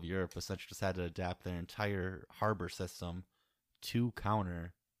 people of Europe essentially just had to adapt their entire harbor system to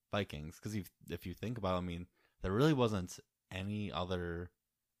counter Vikings. Because if you think about it, I mean, there really wasn't any other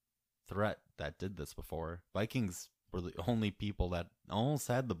threat that did this before. Vikings were the only people that almost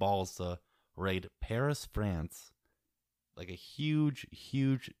had the balls to raid Paris, France, like a huge,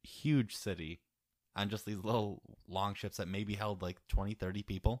 huge, huge city, on just these little long ships that maybe held like 20, 30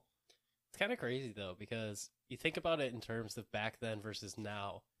 people. It's kind of crazy, though, because you think about it in terms of back then versus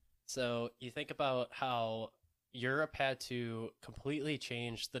now. So you think about how Europe had to completely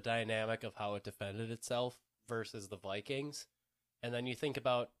change the dynamic of how it defended itself versus the Vikings. And then you think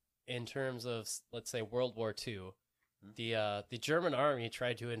about in terms of, let's say, World War II, the German army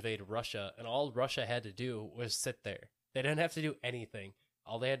tried to invade Russia, and all Russia had to do was sit there. They didn't have to do anything.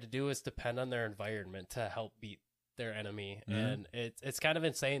 All they had to do was depend on their environment to help beat their enemy. Mm-hmm. And it's kind of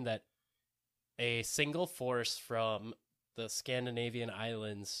insane that a single force from the Scandinavian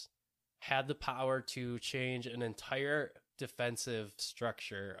islands had the power to change an entire defensive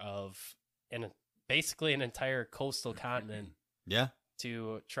structure of basically an entire coastal continent. Yeah.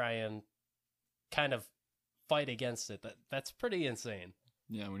 To try and kind of fight against it. That's pretty insane.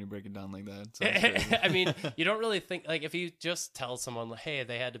 Yeah, when you break it down like that. I mean, you don't really think, like, if you just tell someone, hey,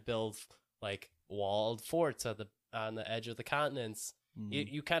 they had to build like walled forts on the edge of the continents,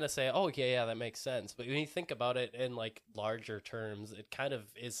 you kind of say, oh, yeah, that makes sense. But when you think about it in like larger terms, it kind of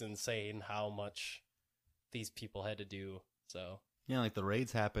is insane how much these people had to do. So yeah, like the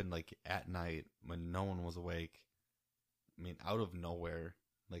raids happened like at night when no one was awake. I mean, out of nowhere,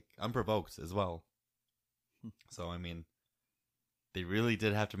 like unprovoked as well. So I mean, they really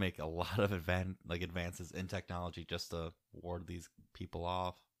did have to make a lot of advances in technology just to ward these people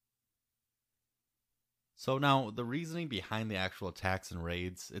off. So now the reasoning behind the actual attacks and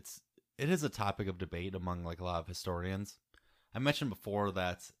raids, it is a topic of debate among like a lot of historians. I mentioned before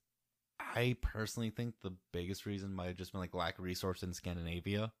that I personally think the biggest reason might have just been like lack of resources in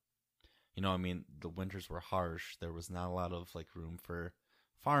Scandinavia. You know, I mean, the winters were harsh. There was not a lot of like room for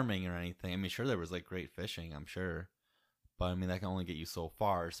farming or anything. I mean, sure, there was like great fishing, I'm sure. But I mean, that can only get you so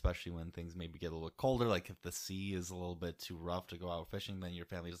far, especially when things maybe get a little colder. Like if the sea is a little bit too rough to go out fishing, then your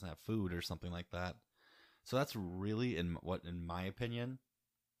family doesn't have food or something like that. So that's really in my opinion,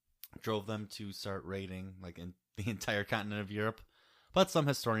 drove them to start raiding like in the entire continent of Europe. But some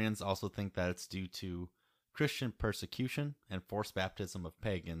historians also think that it's due to Christian persecution and forced baptism of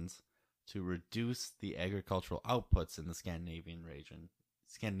pagans to reduce the agricultural outputs in the Scandinavian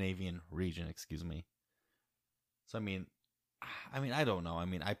region, excuse me. So I mean, I don't know. I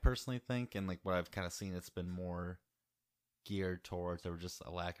mean, I personally think, and like what I've kind of seen, it's been more geared towards there was just a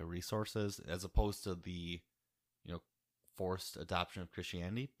lack of resources as opposed to the, forced adoption of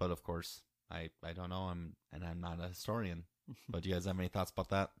Christianity. But of course, I don't know. I'm not a historian. But do you guys have any thoughts about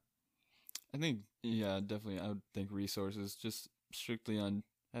that? I think, yeah, definitely. I would think resources, just strictly on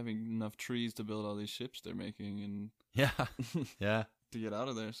having enough trees to build all these ships they're making, and yeah, to get out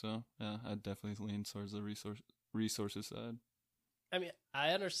of there. So yeah, I'd definitely lean towards the resources side. I mean,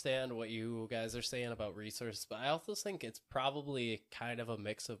 I understand what you guys are saying about resources, but I also think it's probably kind of a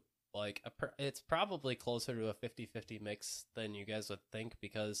mix of like it's probably closer to a 50-50 mix than you guys would think,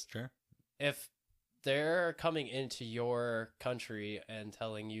 because sure, if they're coming into your country and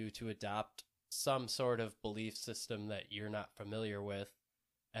telling you to adopt some sort of belief system that you're not familiar with,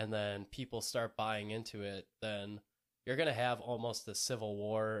 and then people start buying into it, then you're going to have almost a civil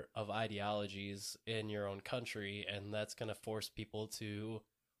war of ideologies in your own country, and that's going to force people to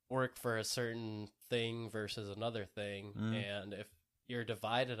work for a certain thing versus another thing. And if you're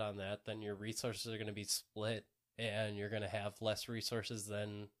divided on that, then your resources are going to be split, and you're going to have less resources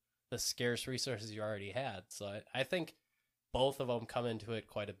than the scarce resources you already had. So I think both of them come into it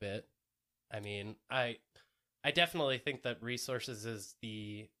quite a bit. I mean, I definitely think that resources is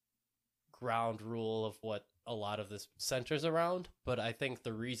the ground rule of what a lot of this centers around, but I think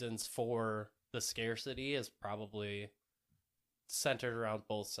the reasons for the scarcity is probably centered around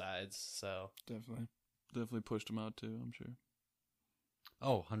both sides. So Definitely pushed them out too, I'm sure.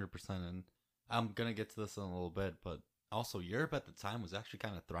 Oh, 100%. And I'm going to get to this in a little bit, but also Europe at the time was actually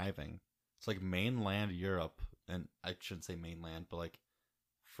kind of thriving. It's like mainland Europe, and I shouldn't say mainland, but like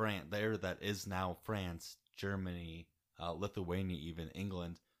France, there that is now France, Germany, Lithuania, even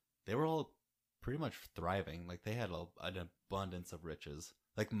England, they were all pretty much thriving. Like they had an abundance of riches.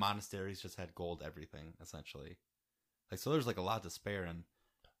 Like monasteries just had gold, everything essentially. Like so, there's like a lot to spare, and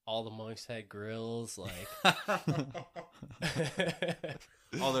all the monks had grills, like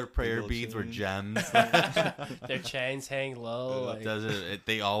all their prayer Little beads were chains. gems. their chains hang low. Like,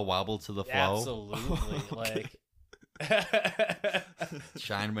 They all wobble to the flow. absolutely, like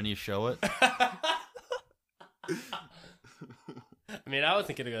Shine when you show it. I mean, I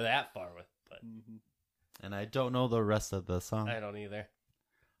wasn't gonna go that far with, but And I don't know the rest of the song. I don't either.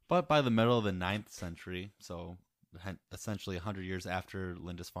 But by the middle of the 9th century, so essentially 100 years after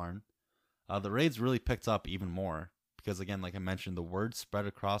Lindisfarne, the raids really picked up even more. Because again, like I mentioned, the word spread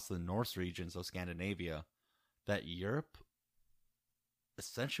across the Norse region, so Scandinavia, that Europe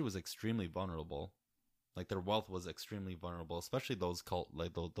essentially was extremely vulnerable. Like their wealth was extremely vulnerable, especially those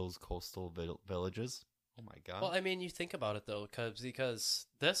those coastal villages. Oh my god! Well, I mean, you think about it though, because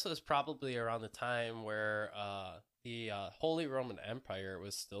this was probably around the time where the Holy Roman Empire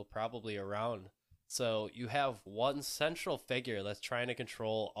was still probably around. So you have one central figure that's trying to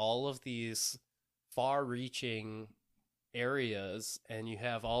control all of these far-reaching areas, and you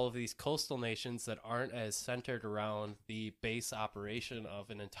have all of these coastal nations that aren't as centered around the base operation of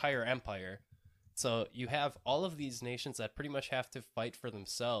an entire empire. So you have all of these nations that pretty much have to fight for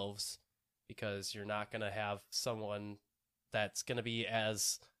themselves, because you're not going to have someone that's going to be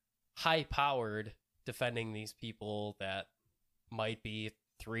as high-powered defending these people that might be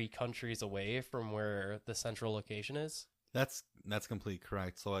 3 countries away from where the central location is. That's completely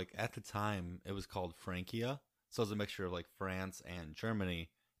correct. So like at the time, it was called Francia. So it's a mixture of like France and Germany.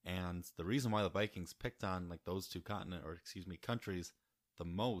 And the reason why the Vikings picked on like those two countries the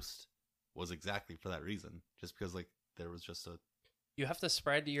most was exactly for that reason. Just because like there was just you have to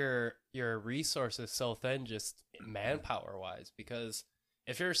spread your resources so thin, just manpower wise, because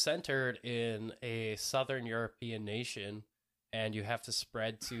if you're centered in a southern European nation and you have to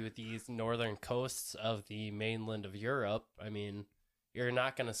spread to these northern coasts of the mainland of Europe, I mean, you're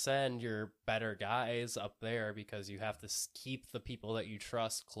not going to send your better guys up there, because you have to keep the people that you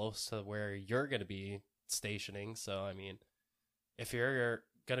trust close to where you're going to be stationing. So, I mean, if you're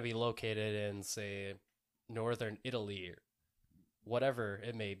going to be located in, say, northern Italy or whatever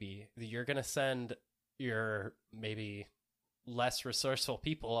it may be, you're going to send your maybe less resourceful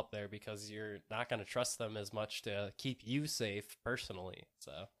people up there, because you're not going to trust them as much to keep you safe personally.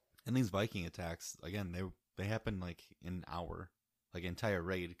 So, and these Viking attacks, again, they happen like in an hour. Like an entire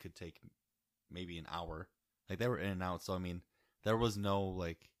raid could take maybe an hour. Like they were in and out. So I mean, there was no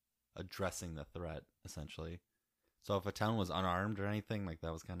like addressing the threat essentially. So if a town was unarmed or anything, like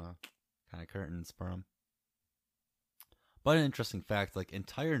that was kind of curtains for them. But an interesting fact, like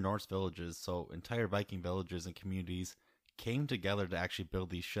entire Norse villages, so entire Viking villages and communities came together to actually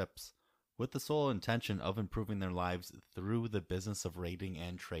build these ships with the sole intention of improving their lives through the business of raiding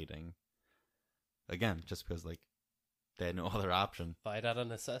and trading. Again, just because like they had no other option. fight out of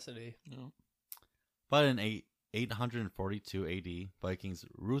necessity. No. But in 842 AD, Vikings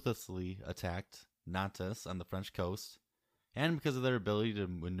ruthlessly attacked Nantes on the French coast, and because of their ability to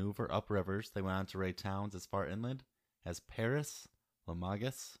maneuver up rivers, they went on to raid towns as far inland as Paris,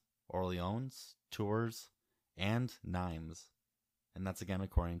 Limoges, Orleans, Tours, and Nimes. And that's again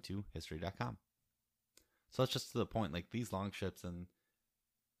according to History.com. So it's just to the point, like these longships and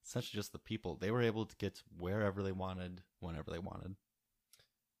essentially just the people, they were able to get wherever they wanted, whenever they wanted.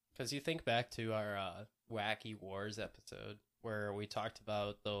 Because you think back to our Wacky Wars episode, where we talked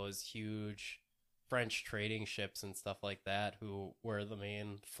about those huge French trading ships and stuff like that, who were the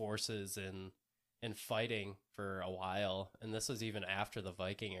main forces in fighting for a while. And this was even after the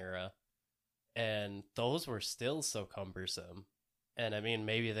Viking era. And those were still so cumbersome. And I mean,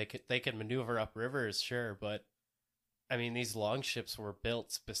 maybe they could maneuver up rivers, sure, but I mean, these longships were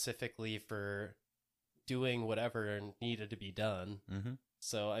built specifically for doing whatever needed to be done. Mm-hmm.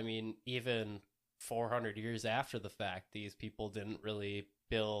 So, I mean, even 400 years after the fact, these people didn't really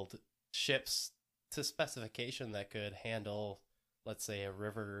build ships to specification that could handle, let's say, a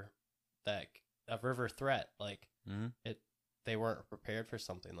river threat. Like, they weren't prepared for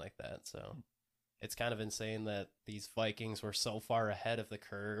something like that. So it's kind of insane that these Vikings were so far ahead of the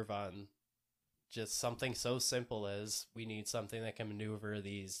curve on just something so simple as we need something that can maneuver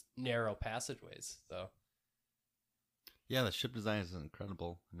these narrow passageways. So Yeah, the ship design is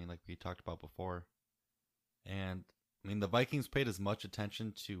incredible. I mean, like we talked about before. And, I mean, the Vikings paid as much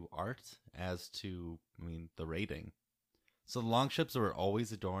attention to art as to, the rating. So the longships were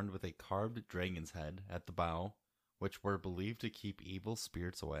always adorned with a carved dragon's head at the bow, which were believed to keep evil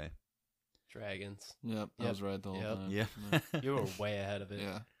spirits away. Dragons. Yep, I was right the whole time. Yeah. You were way ahead of it.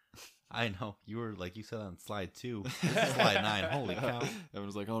 Yeah. I know. You were, like you said, on slide 2. This is slide 9. Holy cow.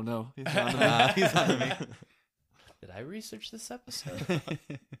 Everyone's like, oh no, he's on to me. He's on to me. Did I research this episode?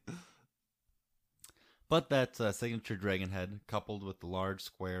 But that signature dragon head, coupled with the large,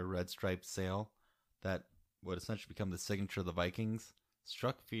 square, red striped sail that would essentially become the signature of the Vikings,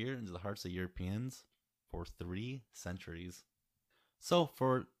 struck fear into the hearts of Europeans for 3 centuries. So,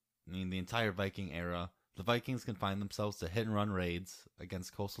 for the entire Viking era, the Vikings confined themselves to hit-and-run raids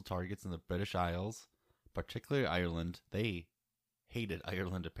against coastal targets in the British Isles, particularly Ireland. They hated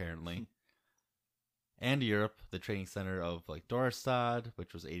Ireland, apparently. And Europe, the training center of like Dorestad,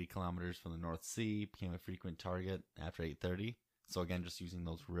 which was 80 kilometers from the North Sea, became a frequent target after 830. So again, just using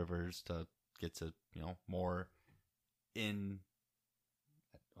those rivers to get to, more in...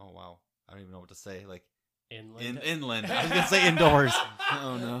 Oh, wow. I don't even know what to say. Like, inland. I was going to say indoors.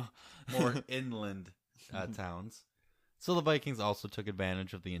 Oh, no. More inland towns. So the Vikings also took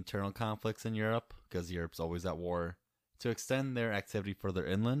advantage of the internal conflicts in Europe, because Europe's always at war, to extend their activity further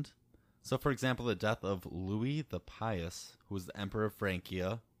inland. So, for example, the death of Louis the Pious, who was the Emperor of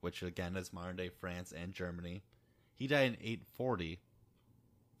Francia, which again is modern-day France and Germany. He died in 840.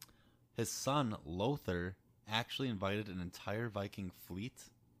 His son, Lothar, actually invited an entire Viking fleet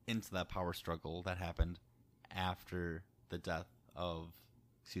into that power struggle that happened after the death of,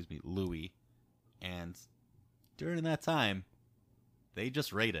 Louis. And during that time, they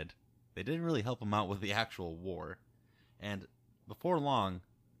just raided. They didn't really help him out with the actual war. And before long,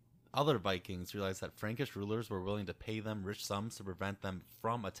 other Vikings realized that Frankish rulers were willing to pay them rich sums to prevent them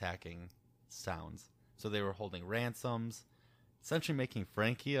from attacking towns. So they were holding ransoms, essentially making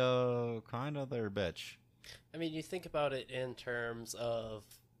Francia kind of their bitch. I mean, you think about it in terms of,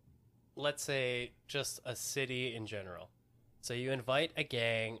 let's say, just a city in general. So you invite a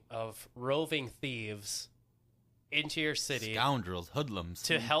gang of roving thieves into your city. Scoundrels, hoodlums.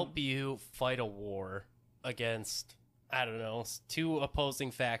 To help you fight a war against, I don't know, 2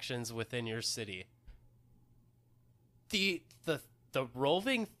 opposing factions within your city. The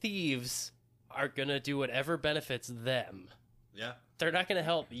roving thieves are going to do whatever benefits them. Yeah. They're not going to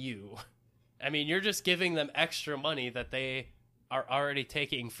help you. I mean, you're just giving them extra money that they are already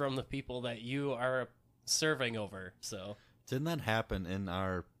taking from the people that you are serving over. So didn't that happen in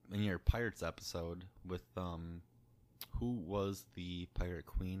your Pirates episode with who was the pirate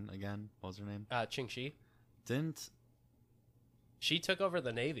queen again? What was her name? Ching Shi. She took over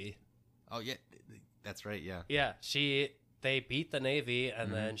the Navy. Oh yeah, that's right. Yeah. Yeah, they beat the Navy,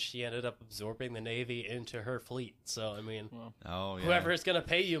 and then she ended up absorbing the Navy into her fleet. So I mean, whoever is going to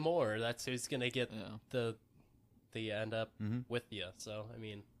pay you more, that's who's going to get the end up with you. So I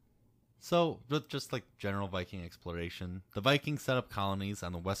mean, with just like general Viking exploration, the Vikings set up colonies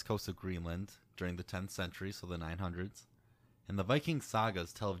on the west coast of Greenland during the 10th century, so the 900s, and the Viking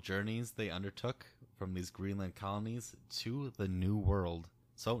sagas tell of journeys they undertook from these Greenland colonies to the New World,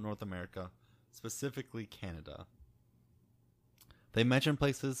 so North America, specifically Canada. They mention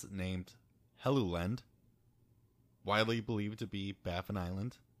places named Helluland, widely believed to be Baffin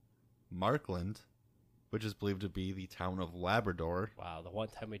Island, Markland, which is believed to be the town of Labrador. Wow, the one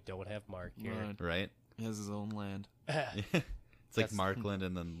time we don't have Mark here. Right? He has his own land. It's like Markland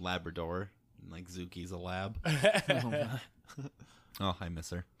and then Labrador. And like Zuki's a lab. Oh, I miss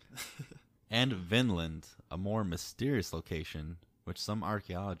her. And Vinland, a more mysterious location, which some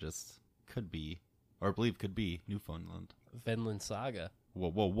archaeologists believe could be Newfoundland. Vinland Saga.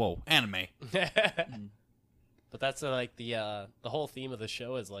 Whoa. Anime. But that's like the whole theme of the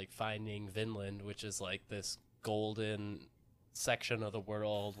show is like finding Vinland, which is like this golden section of the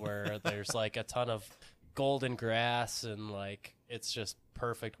world where there's like a ton of golden grass and like it's just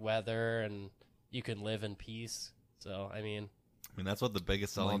perfect weather and you can live in peace. So I mean that's what the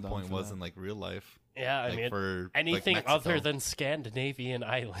biggest selling point was in like real life. Yeah, like, I mean for anything like other than Scandinavian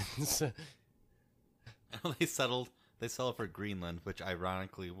islands. They settled for Greenland, which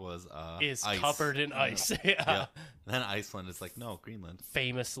ironically was is ice. covered in ice. Yeah. Then Iceland is like, no, Greenland.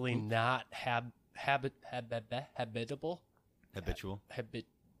 Famously not habitable. Habitual. I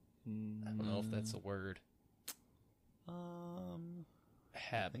don't know if that's a word.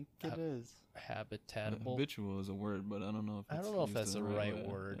 I think it is. Habitable. Habitual is a word, but I don't know if that's the right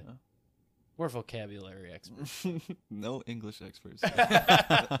word. Yeah. We're vocabulary experts. No English experts.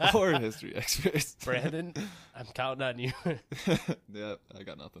 Or history experts. Brandon, I'm counting on you. Yeah, I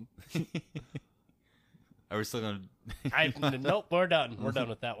got nothing. Are we still gonna? Nope, we're done. We're done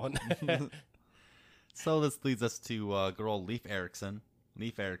with that one. So this leads us to good old Leif Erikson.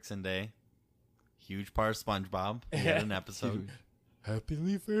 Leif Erikson Day. Huge part of SpongeBob. We had an episode. Happy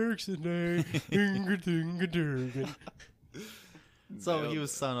Leif Erikson Day. Dinga-dinga-durgan. So he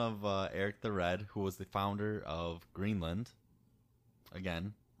was son of Eric the Red, who was the founder of Greenland.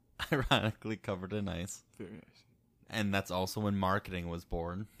 Again, ironically covered in ice. Very nice. And that's also when marketing was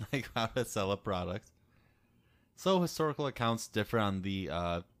born, like how to sell a product. So historical accounts differ on the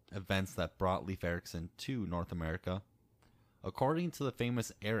events that brought Leif Erikson to North America. According to the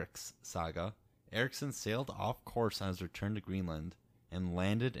famous Eric's saga, Erikson sailed off course on his return to Greenland and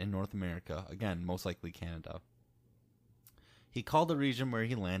landed in North America, again, most likely Canada. He called the region where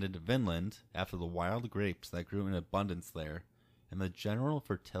he landed Vinland after the wild grapes that grew in abundance there and the general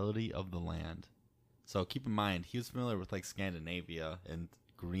fertility of the land. So keep in mind, he was familiar with like Scandinavia and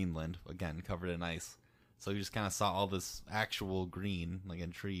Greenland, again, covered in ice. So he just kind of saw all this actual green, like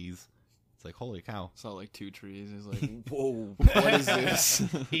in trees. It's like, holy cow. Saw like 2 trees. He's like, whoa, what is this?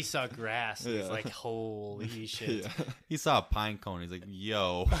 He saw grass. And Yeah. He's like, holy shit. Yeah. He saw a pine cone. He's like,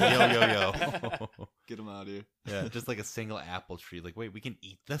 yo, yo, yo, yo. Get him out of here. Yeah, just like a single apple tree. Like, wait, we can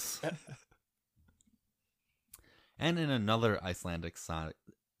eat this? And in another Icelandic saga,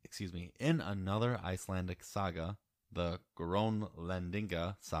 the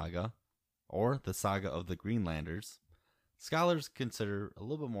Grönlendinga saga, or the saga of the Greenlanders, scholars consider a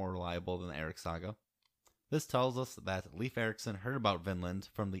little bit more reliable than the Eric saga. This tells us that Leif Erikson heard about Vinland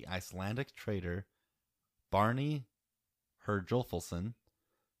from the Icelandic trader Barney Herjolfsson,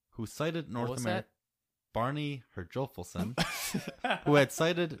 who sighted What North was America. that? Barney Herjolfsson, who had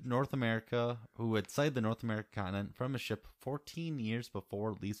sighted the North American continent from a ship 14 years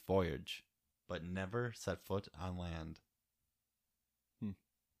before Leif's voyage, but never set foot on land.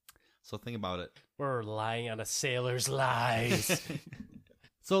 So think about it. We're relying on a sailor's lies.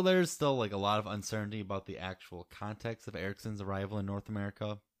 So there's still like a lot of uncertainty about the actual context of Erikson's arrival in North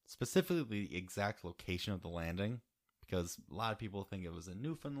America, specifically the exact location of the landing, because a lot of people think it was in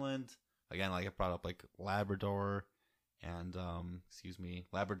Newfoundland. Again, like I brought up, like Labrador and then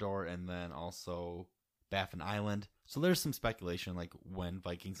also Baffin Island. So there's some speculation like when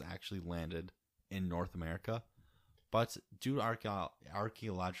Vikings actually landed in North America. But due to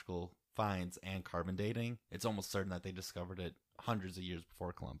archaeological finds and carbon dating, it's almost certain that they discovered it hundreds of years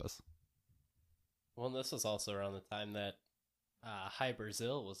before Columbus. Well, this was also around the time that Hy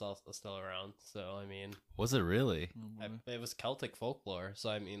Brazil was also still around. So, I mean, Was it really? it was Celtic folklore. So,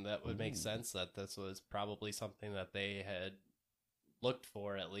 I mean, that would make Ooh. sense that this was probably something that they had looked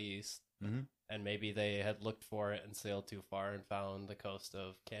for at least. Mm-hmm. And maybe they had looked for it and sailed too far and found the coast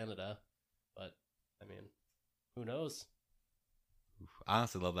of Canada. But, I mean, who knows? I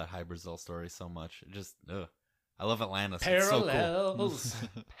honestly love that Hy Brazil story so much. It just, I love Atlantis. It's so cool. Parallels.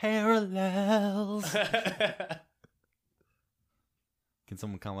 Parallels. Can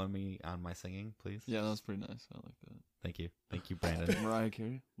someone comment me on my singing, please? Yeah, that was pretty nice. I like that. Thank you. Thank you, Brandon. Mariah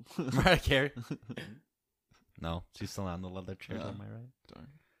Carey. Mariah Carey? No, she's still on the leather chair Yeah. on my right. Darn.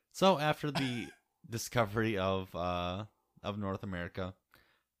 So after the discovery of North America,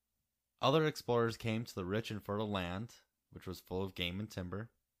 other explorers came to the rich and fertile land, which was full of game and timber,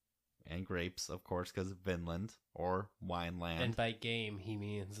 and grapes, of course, because of Vinland, or wine land. And by game, he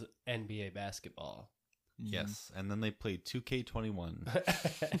means NBA basketball. Yes, and then they played 2K21.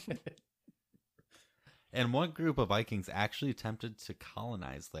 And one group of Vikings actually attempted to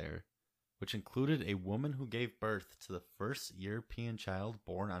colonize there, which included a woman who gave birth to the first European child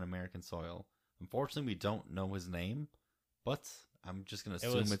born on American soil. Unfortunately, we don't know his name, but I'm just going to It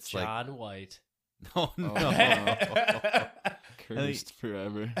assume was it's John White. like... No, no. Oh. Cursed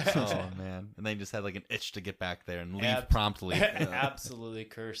forever. Oh, man. And they just had like an itch to get back there and leave Ab- promptly. Absolutely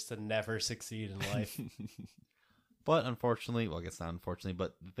cursed to never succeed in life. But unfortunately, well, I guess not unfortunately,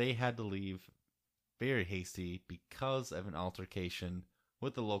 but they had to leave very hasty because of an altercation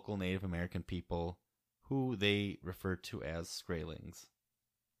with the local Native American people who they referred to as Skraelings.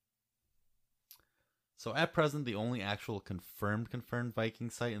 So at present, the only actual confirmed Viking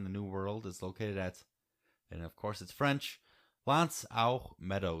site in the New World is located at, and of course it's French, Lance aux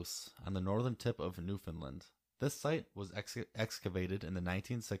Meadows on the northern tip of Newfoundland. This site was excavated in the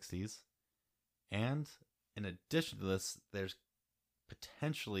 1960s, and in addition to this, there's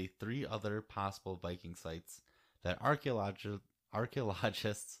potentially 3 other possible Viking sites that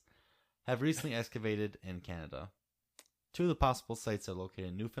archaeologists have recently excavated in Canada. Two of the possible sites are located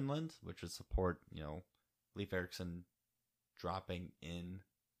in Newfoundland, which would support, Leif Erikson dropping in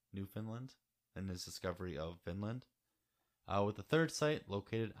Newfoundland and his discovery of Finland. With the third site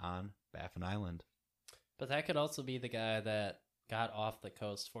located on Baffin Island. But that could also be the guy that got off the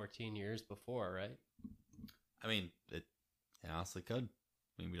coast 14 years before, right? I mean, it honestly could.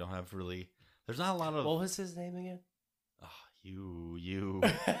 I mean, we don't have really... There's not a lot of... What was his name again? Oh, you.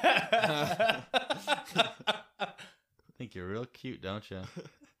 Think you're real cute, don't you?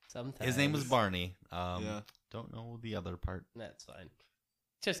 Sometimes. His name was Barney. Yeah. Don't know the other part. That's fine.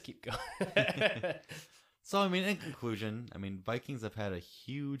 Just keep going. So, I mean, in conclusion, Vikings have had a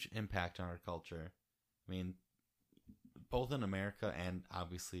huge impact on our culture. I mean, both in America and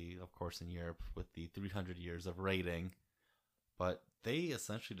obviously, of course, in Europe with the 300 years of raiding. But they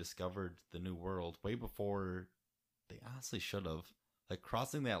essentially discovered the New World way before they honestly should have. Like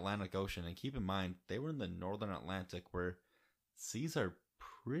crossing the Atlantic Ocean, and keep in mind, they were in the northern Atlantic where seas are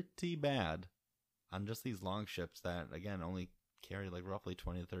pretty bad on just these long ships that, again, only carry like roughly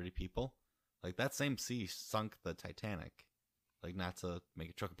 20 to 30 people. Like that same sea sunk the Titanic. Like, not to make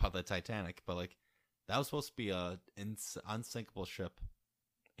a joke about the Titanic, but like that was supposed to be a unsinkable ship.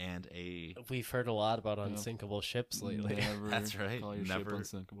 And we've heard a lot about unsinkable ships lately. Never That's right. Call your Never. ship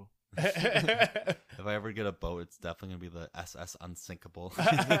unsinkable. If I ever get a boat, it's definitely going to be the SS Unsinkable.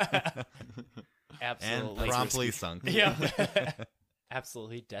 Absolutely. And promptly sunk. Yeah.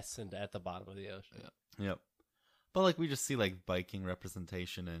 Absolutely destined at the bottom of the ocean. Yeah. Yep. But like we just see like Viking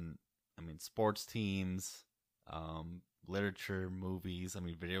representation in, sports teams, literature, movies,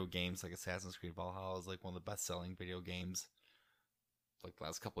 video games like Assassin's Creed Valhalla is like one of the best-selling video games like the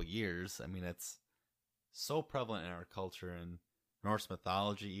last couple of years. It's so prevalent in our culture, and Norse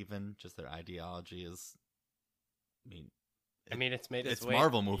mythology, even just their ideology is. It's made its it's way.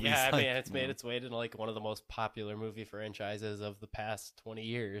 Marvel movies. Yeah, it's made its way to like one of the most popular movie franchises of the past 20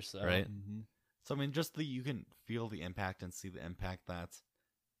 years. So. Right. Mm-hmm. So you can feel the impact and see the impact that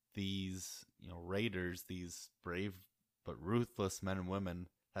these raiders, these brave but ruthless men and women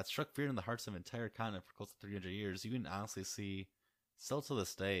that struck fear in the hearts of an entire continent for close to 300 years. You can honestly see, still to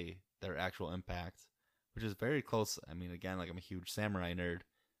this day, their actual impact, which is very close. Again, like I'm a huge samurai nerd.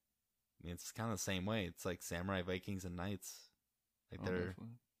 It's kind of the same way. It's like samurai, Vikings, and knights. Like they're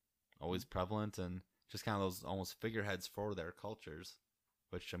Definitely. always prevalent and just kind of those almost figureheads for their cultures,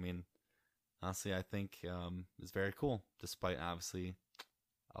 which honestly I think is very cool, despite obviously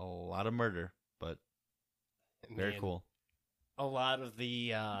a lot of murder, but very cool. A lot of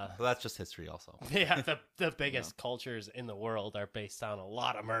the Well, that's just history also. yeah, the biggest cultures in the world are based on a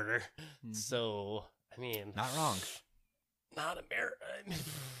lot of murder. Mhm. So Not wrong. not America.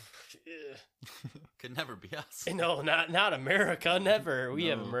 Could never be us. No, not America. Never. We No.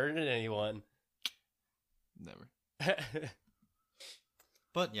 haven't murdered anyone. Never.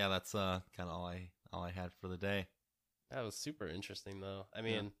 But yeah, that's kind of all I had for the day. That was super interesting, though.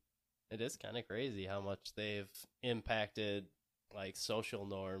 It is kind of crazy how much they've impacted like social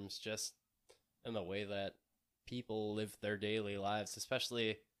norms just in the way that people live their daily lives,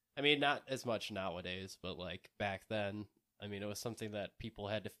 especially, not as much nowadays, but like back then, it was something that people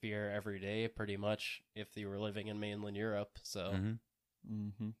had to fear every day pretty much if you were living in mainland Europe. So,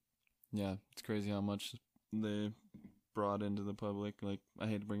 Mm-hmm. Yeah, it's crazy how much they brought into the public. Like, I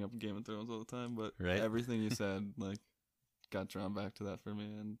hate to bring up Game of Thrones all the time, but Right. everything you said, like, got drawn back to that for me,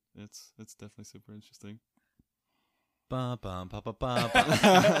 and it's definitely super interesting. Bum, bum, ba, ba, ba,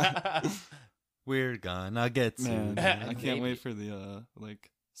 ba. We're gonna get to Man, that. I can't Maybe. wait for the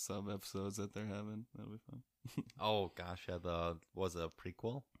sub episodes that they're having. That'll be fun. Oh gosh, yeah, was it a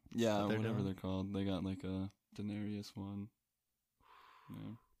prequel? Yeah, That they're whatever doing? they're called. They got like a Daenerys one.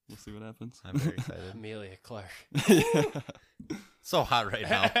 Yeah, we'll see what happens. I'm very excited. Amelia Clark. Yeah. So hot right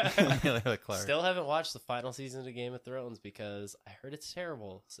now. Amelia Clark. Still haven't watched the final season of Game of Thrones because I heard it's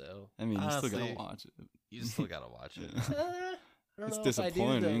terrible. So, I mean, you still Honestly, gotta watch it. You still gotta watch it. I don't It's know if I do,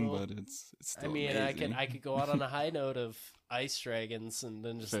 disappointing, though. but it's still I amazing. could go out on a high note of ice dragons and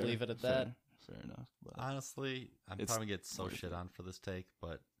then just Fair, leave it at that. Fair enough. But Honestly, I'm It's probably get so worth shit it. on for this take,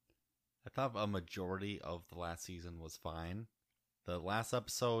 but I thought a majority of the last season was fine. The last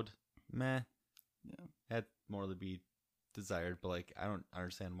episode, meh. Yeah. Had more to be desired, but like I don't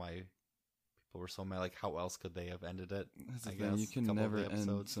understand why people were so mad. Like, how else could they have ended it? that's the I thing. You guess, can couple of never the end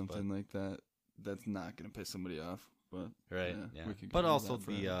episodes, something like that. That's not gonna piss somebody off. But Right, yeah, yeah. we could But go into also that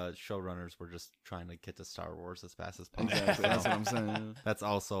the forever. showrunners were just trying to get to Star Wars as fast as possible. Exactly. That's So what I'm saying. that's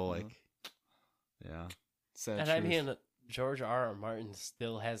also Yeah. like, yeah. Sad And truth. George R. R. Martin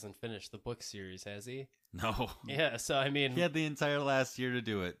still hasn't finished the book series, has he? No. Yeah, so I mean, He had the entire last year to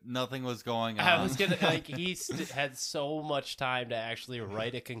do it. Nothing was going on. I was gonna like he had so much time to actually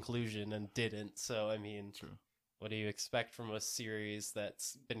write a conclusion and didn't. So I mean, True. what do you expect from a series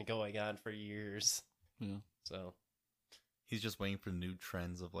that's been going on for years? Yeah. So He's just waiting for new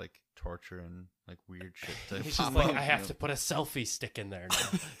trends of like torture and like weird shit to he's pop just like, up. I have to put a selfie stick in there now.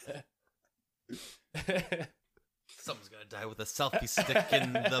 Someone's gonna die with a selfie stick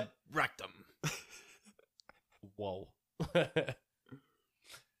in the rectum. Whoa.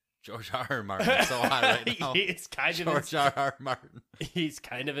 George R. Martin is so hot right now. He's kind of George R. R. Martin. He's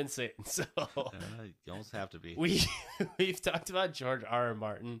kind of insane. So You almost have to be. we've talked about George R. R.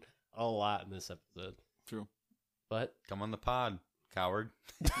 Martin a lot in this episode. True. But Come on the pod, coward.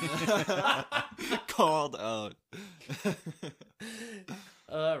 Called out.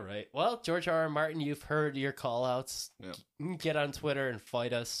 all right. Well, George R. R. Martin, you've heard your call outs. Yep. Get on Twitter and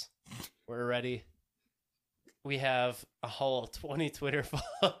fight us. We're ready. We have a whole 20 Twitter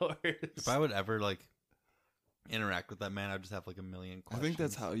followers. If I would ever like interact with that man, I'd just have like a million I questions. think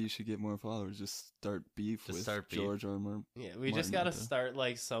that's how you should get more followers. Just start beef with George R. Martin. Yeah, we just Martin got to out there. start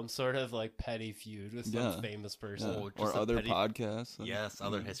like some sort of like petty feud with some Yeah. famous person. Yeah. Oh, just Or a other petty- podcasts. Yes,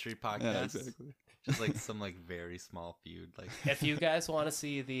 other history podcasts. Yeah, exactly. Just like some like very small feud. Like If you guys want to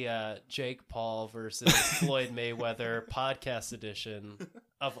see the Jake Paul versus Floyd Mayweather podcast edition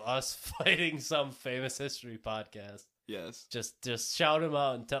of us fighting some famous history podcast, Yes. just shout them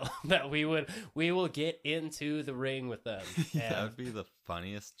out and tell them that we will get into the ring with them. that And would be the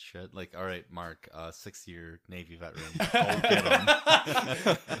funniest shit. Like, all right, Mark, 6-year Navy veteran, go get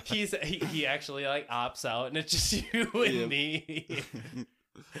him. he actually like opts out, and it's just you and Yep. me.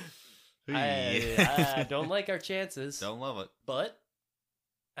 I don't like our chances, Don't love it. but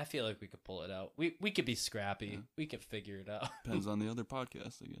I feel like we could pull it out. We could be scrappy. Yeah. We could figure it out. Depends on the other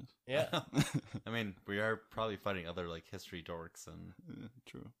podcast, I guess. Yeah. I mean, we are probably fighting other like history dorks, and Yeah,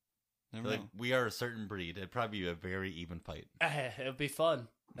 true. I Never feel like know. we are a certain breed. It'd probably be a very even fight. It'd be fun.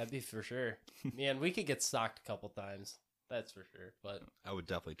 That'd be for sure. Man, we could get socked a couple times. That's for sure. But I would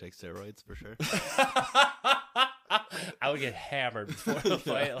definitely take steroids for sure. I would get hammered before the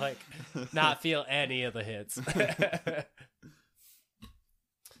fight, like not feel any of the hits.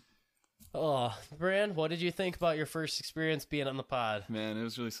 Oh, Bran, what did you think about your first experience being on the pod? Man, it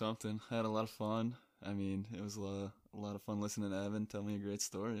was really something. I had a lot of fun. I mean, it was a lot of fun listening to Evan tell me a great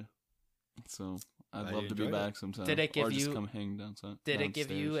story. So I'd Glad love you to be enjoyed it. back sometime. Did it give or just you- come hang downstairs? Did it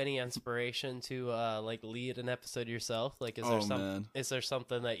give you any inspiration to like lead an episode yourself? Like, is Man. there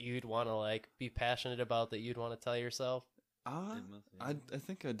something that you'd want to like be passionate about that you'd want to tell yourself? I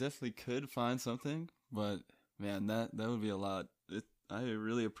think I definitely could find something, but man, that would be a lot. I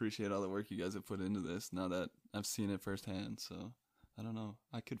really appreciate all the work you guys have put into this. Now that I've seen it firsthand, so I don't know.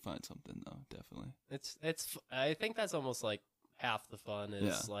 I could find something though, definitely. It's I think that's almost like half the fun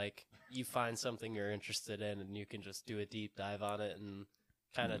is Yeah. like you find something you're interested in and you can just do a deep dive on it and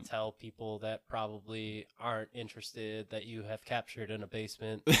kind of tell people that probably aren't interested that you have captured in a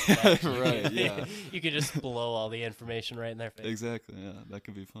basement. Right, yeah. You can just blow all the information right in their face. Exactly. Yeah, that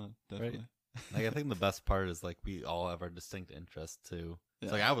could be fun. Definitely. Like, I think the best part is like we all have our distinct interests too. Yeah.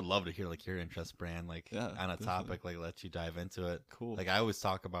 It's like I would love to hear like your interest, Bran, like Yeah, on a definitely. topic, like let you dive into it. Cool. Like I always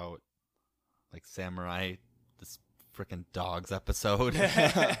talk about like samurai, this freaking dogs episode,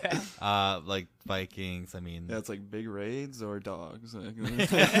 like Vikings. I mean, Yeah, it's like big raids or dogs. Like,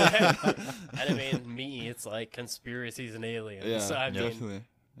 And I mean, me, it's like conspiracies and aliens. yeah, So, I mean, definitely.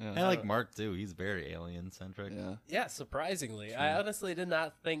 Yeah. I like Mark too. He's very alien centric. Yeah. yeah, surprisingly. I honestly did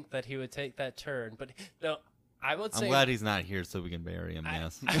not think that he would take that turn. But no, I would say I'm glad he's not here so we can bury him.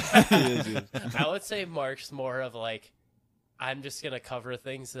 Yes. He is, he is. I would say Mark's more of like, I'm just going to cover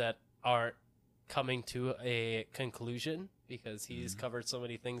things that aren't coming to a conclusion because he's covered so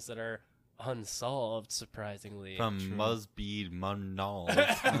many things that are unsolved, surprisingly. From True. Musbeed Munal.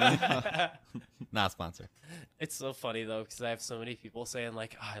 Not sponsor. It's so funny, though, because I have so many people saying,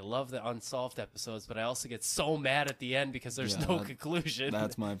 like, oh, I love the unsolved episodes, but I also get so mad at the end because there's Yeah, no that- conclusion.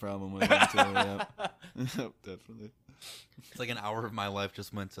 That's my problem with it too. Yeah. Definitely. It's like an hour of my life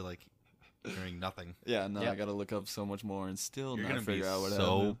just went to like hearing nothing. Yeah, no, Yep. I gotta look up so much more and still You're not gonna be figure out what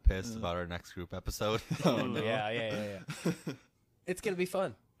so happened. pissed Yeah. about our next group episode. Oh, Ooh, no. yeah. It's going to be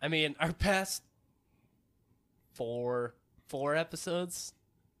fun. I mean, our past four episodes,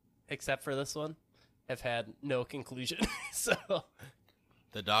 except for this one, have had no conclusion. So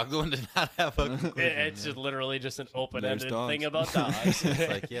The dog one did not have a conclusion. it's just literally just an open-ended There's dogs. thing about dogs. It's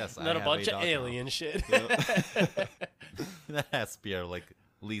like, yes, Not I a have bunch of dog now. alien shit. That has to be our like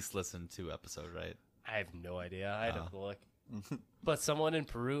least listened to episode, right? I have no idea. I'd have to look. But someone in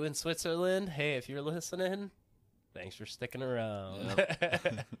Peru and Switzerland, hey, if you're listening, thanks for sticking around.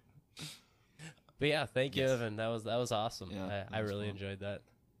 Yep. But yeah, thank you, Yes. Evan. That was awesome. Yeah, I that was really fun. enjoyed that.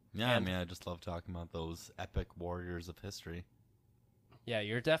 Yeah, And- I mean, I just love talking about those epic warriors of history. Yeah,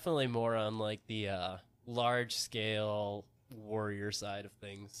 you're definitely more on like the large scale warrior side of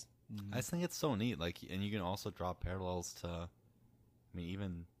things. I just think it's so neat. Like, and you can also draw parallels to, I mean,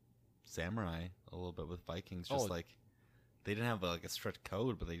 even samurai a little bit with Vikings. Just Oh. like they didn't have like a strict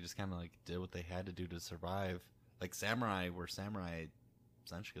code, but they just kind of like did what they had to do to survive. Like samurai were samurai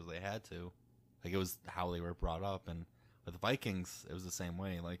essentially because they had to. Like it was how they were brought up, and with Vikings, it was the same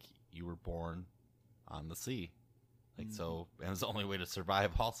way. Like you were born on the sea, like so it was the only way to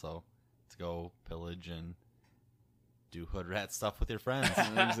survive. Also, to go pillage and do hood rat stuff with your friends.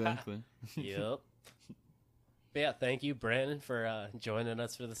 Yeah, exactly. Yep. But yeah, thank you, Brandon, for joining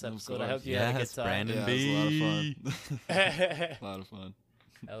us for this Of episode. I course. hope you had a good Yes, time. Brandon. Yeah, it was a lot of fun. Hell A lot of fun.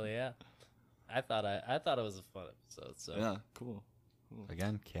 yeah. I thought it was a fun episode. So Yeah, cool.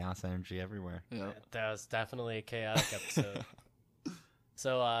 Again, chaos energy everywhere. Yeah. that was definitely a chaotic episode.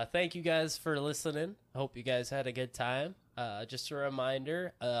 So thank you guys for listening. Hope you guys had a good time. Just a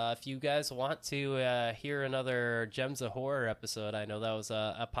reminder, if you guys want to hear another Gems of Horror episode, I know that was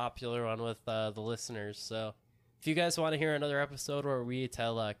a popular one with the listeners. So if you guys want to hear another episode where we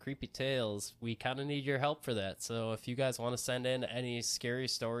tell creepy tales, we kind of need your help for that. So if you guys want to send in any scary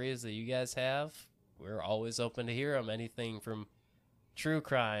stories that you guys have, we're always open to hear them. Anything from true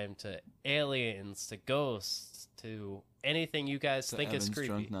crime to aliens to ghosts to anything you guys To think Evan's is creepy.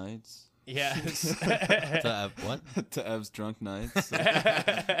 drunk nights. Yes. What? To Ev's drunk nights.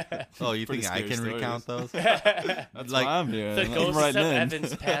 Oh, you Pretty think I scary can stories. recount those? That's Like, why I'm here. The I'm ghosts writing of in.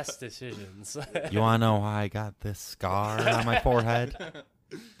 Evan's past decisions. You want to know why I got this scar on my forehead?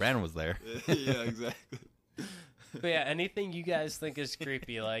 Brandon was there. Yeah, exactly. But yeah, anything you guys think is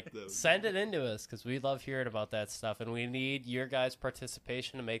creepy, like, That would be send it into us, because we love hearing about that stuff, and we need your guys'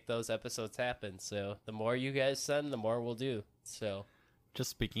 participation to make those episodes happen. So the more you guys send, the more we'll do. So Just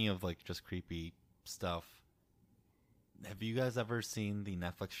speaking of like just creepy stuff, have you guys ever seen the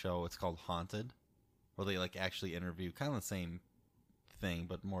Netflix show? It's called Haunted, where they like actually interview kind of the same thing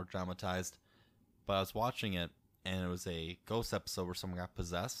but more dramatized. But I was watching it, and it was a ghost episode where someone got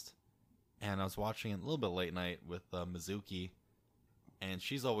possessed, and I was watching it a little bit late night with Mizuki, and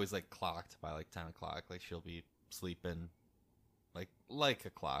she's always like clocked by like 10 o'clock. Like she'll be sleeping like a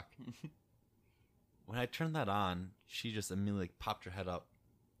clock. When I turned that on, she just immediately like, popped her head up.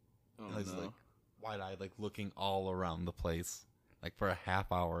 Oh, I was no. like wide-eyed, like looking all around the place, like for a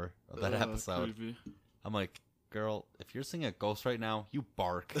half hour of that episode. Creepy. I'm like, girl, if you're seeing a ghost right now, you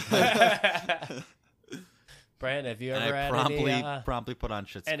bark. Brandon, have you And ever I had promptly put on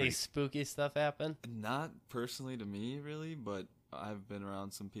Schitt's any Creek. spooky stuff happen? Not personally to me, really, but I've been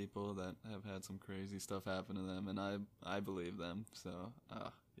around some people that have had some crazy stuff happen to them, and I believe them. So,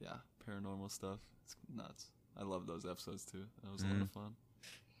 yeah, paranormal stuff. It's nuts. I love those episodes, too. That was a lot of fun.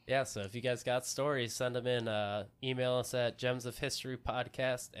 Yeah, so if you guys got stories, send them in. Email us at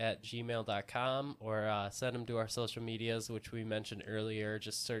gemsofhistorypodcast@gmail.com or send them to our social medias, which we mentioned earlier.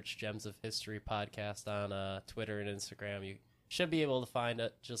 Just search Gems of History Podcast on Twitter and Instagram. You should be able to find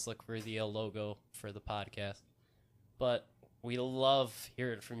it. Just look for the logo for the podcast. But we love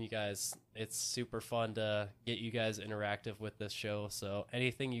hearing from you guys. It's super fun to get you guys interactive with this show. So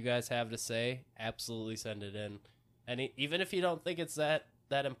anything you guys have to say, absolutely send it in. And even if you don't think it's that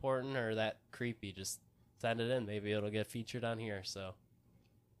important or that creepy, just send it in. Maybe it'll get featured on here. So,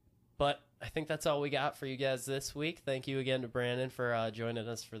 but I think that's all we got for you guys this week. Thank you again to Brandon for joining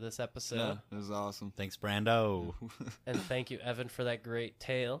us for this episode. Yeah, it was awesome. Thanks, Brando. And thank you, Evan, for that great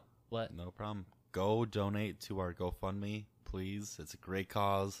tale. What? No problem. Go donate to our GoFundMe, please. It's a great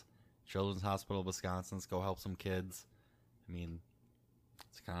cause. Children's Hospital of Wisconsin's. Go help some kids. I mean,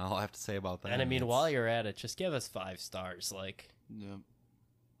 that's kind of all I have to say about that. And I mean, It's- while you're at it, just give us 5 stars. Like, Yep.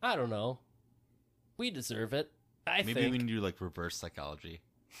 I don't know. We deserve it. maybe think. we can do like reverse psychology.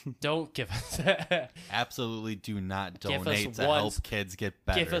 Don't give us Absolutely do not Give us donate to one- help kids get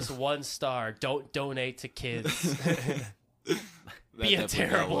better. Give us 1 star. Don't donate to kids. That Be a definitely got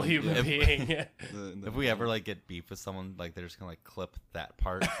terrible one. human Yep. being. If we ever like get beef with someone, like they're just gonna like clip that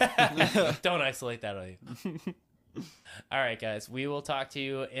part. Don't isolate that on you. All right, guys. We will talk to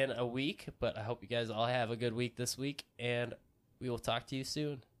you in a week, but I hope you guys all have a good week this week, and we will talk to you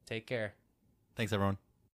soon. Take care. Thanks, everyone.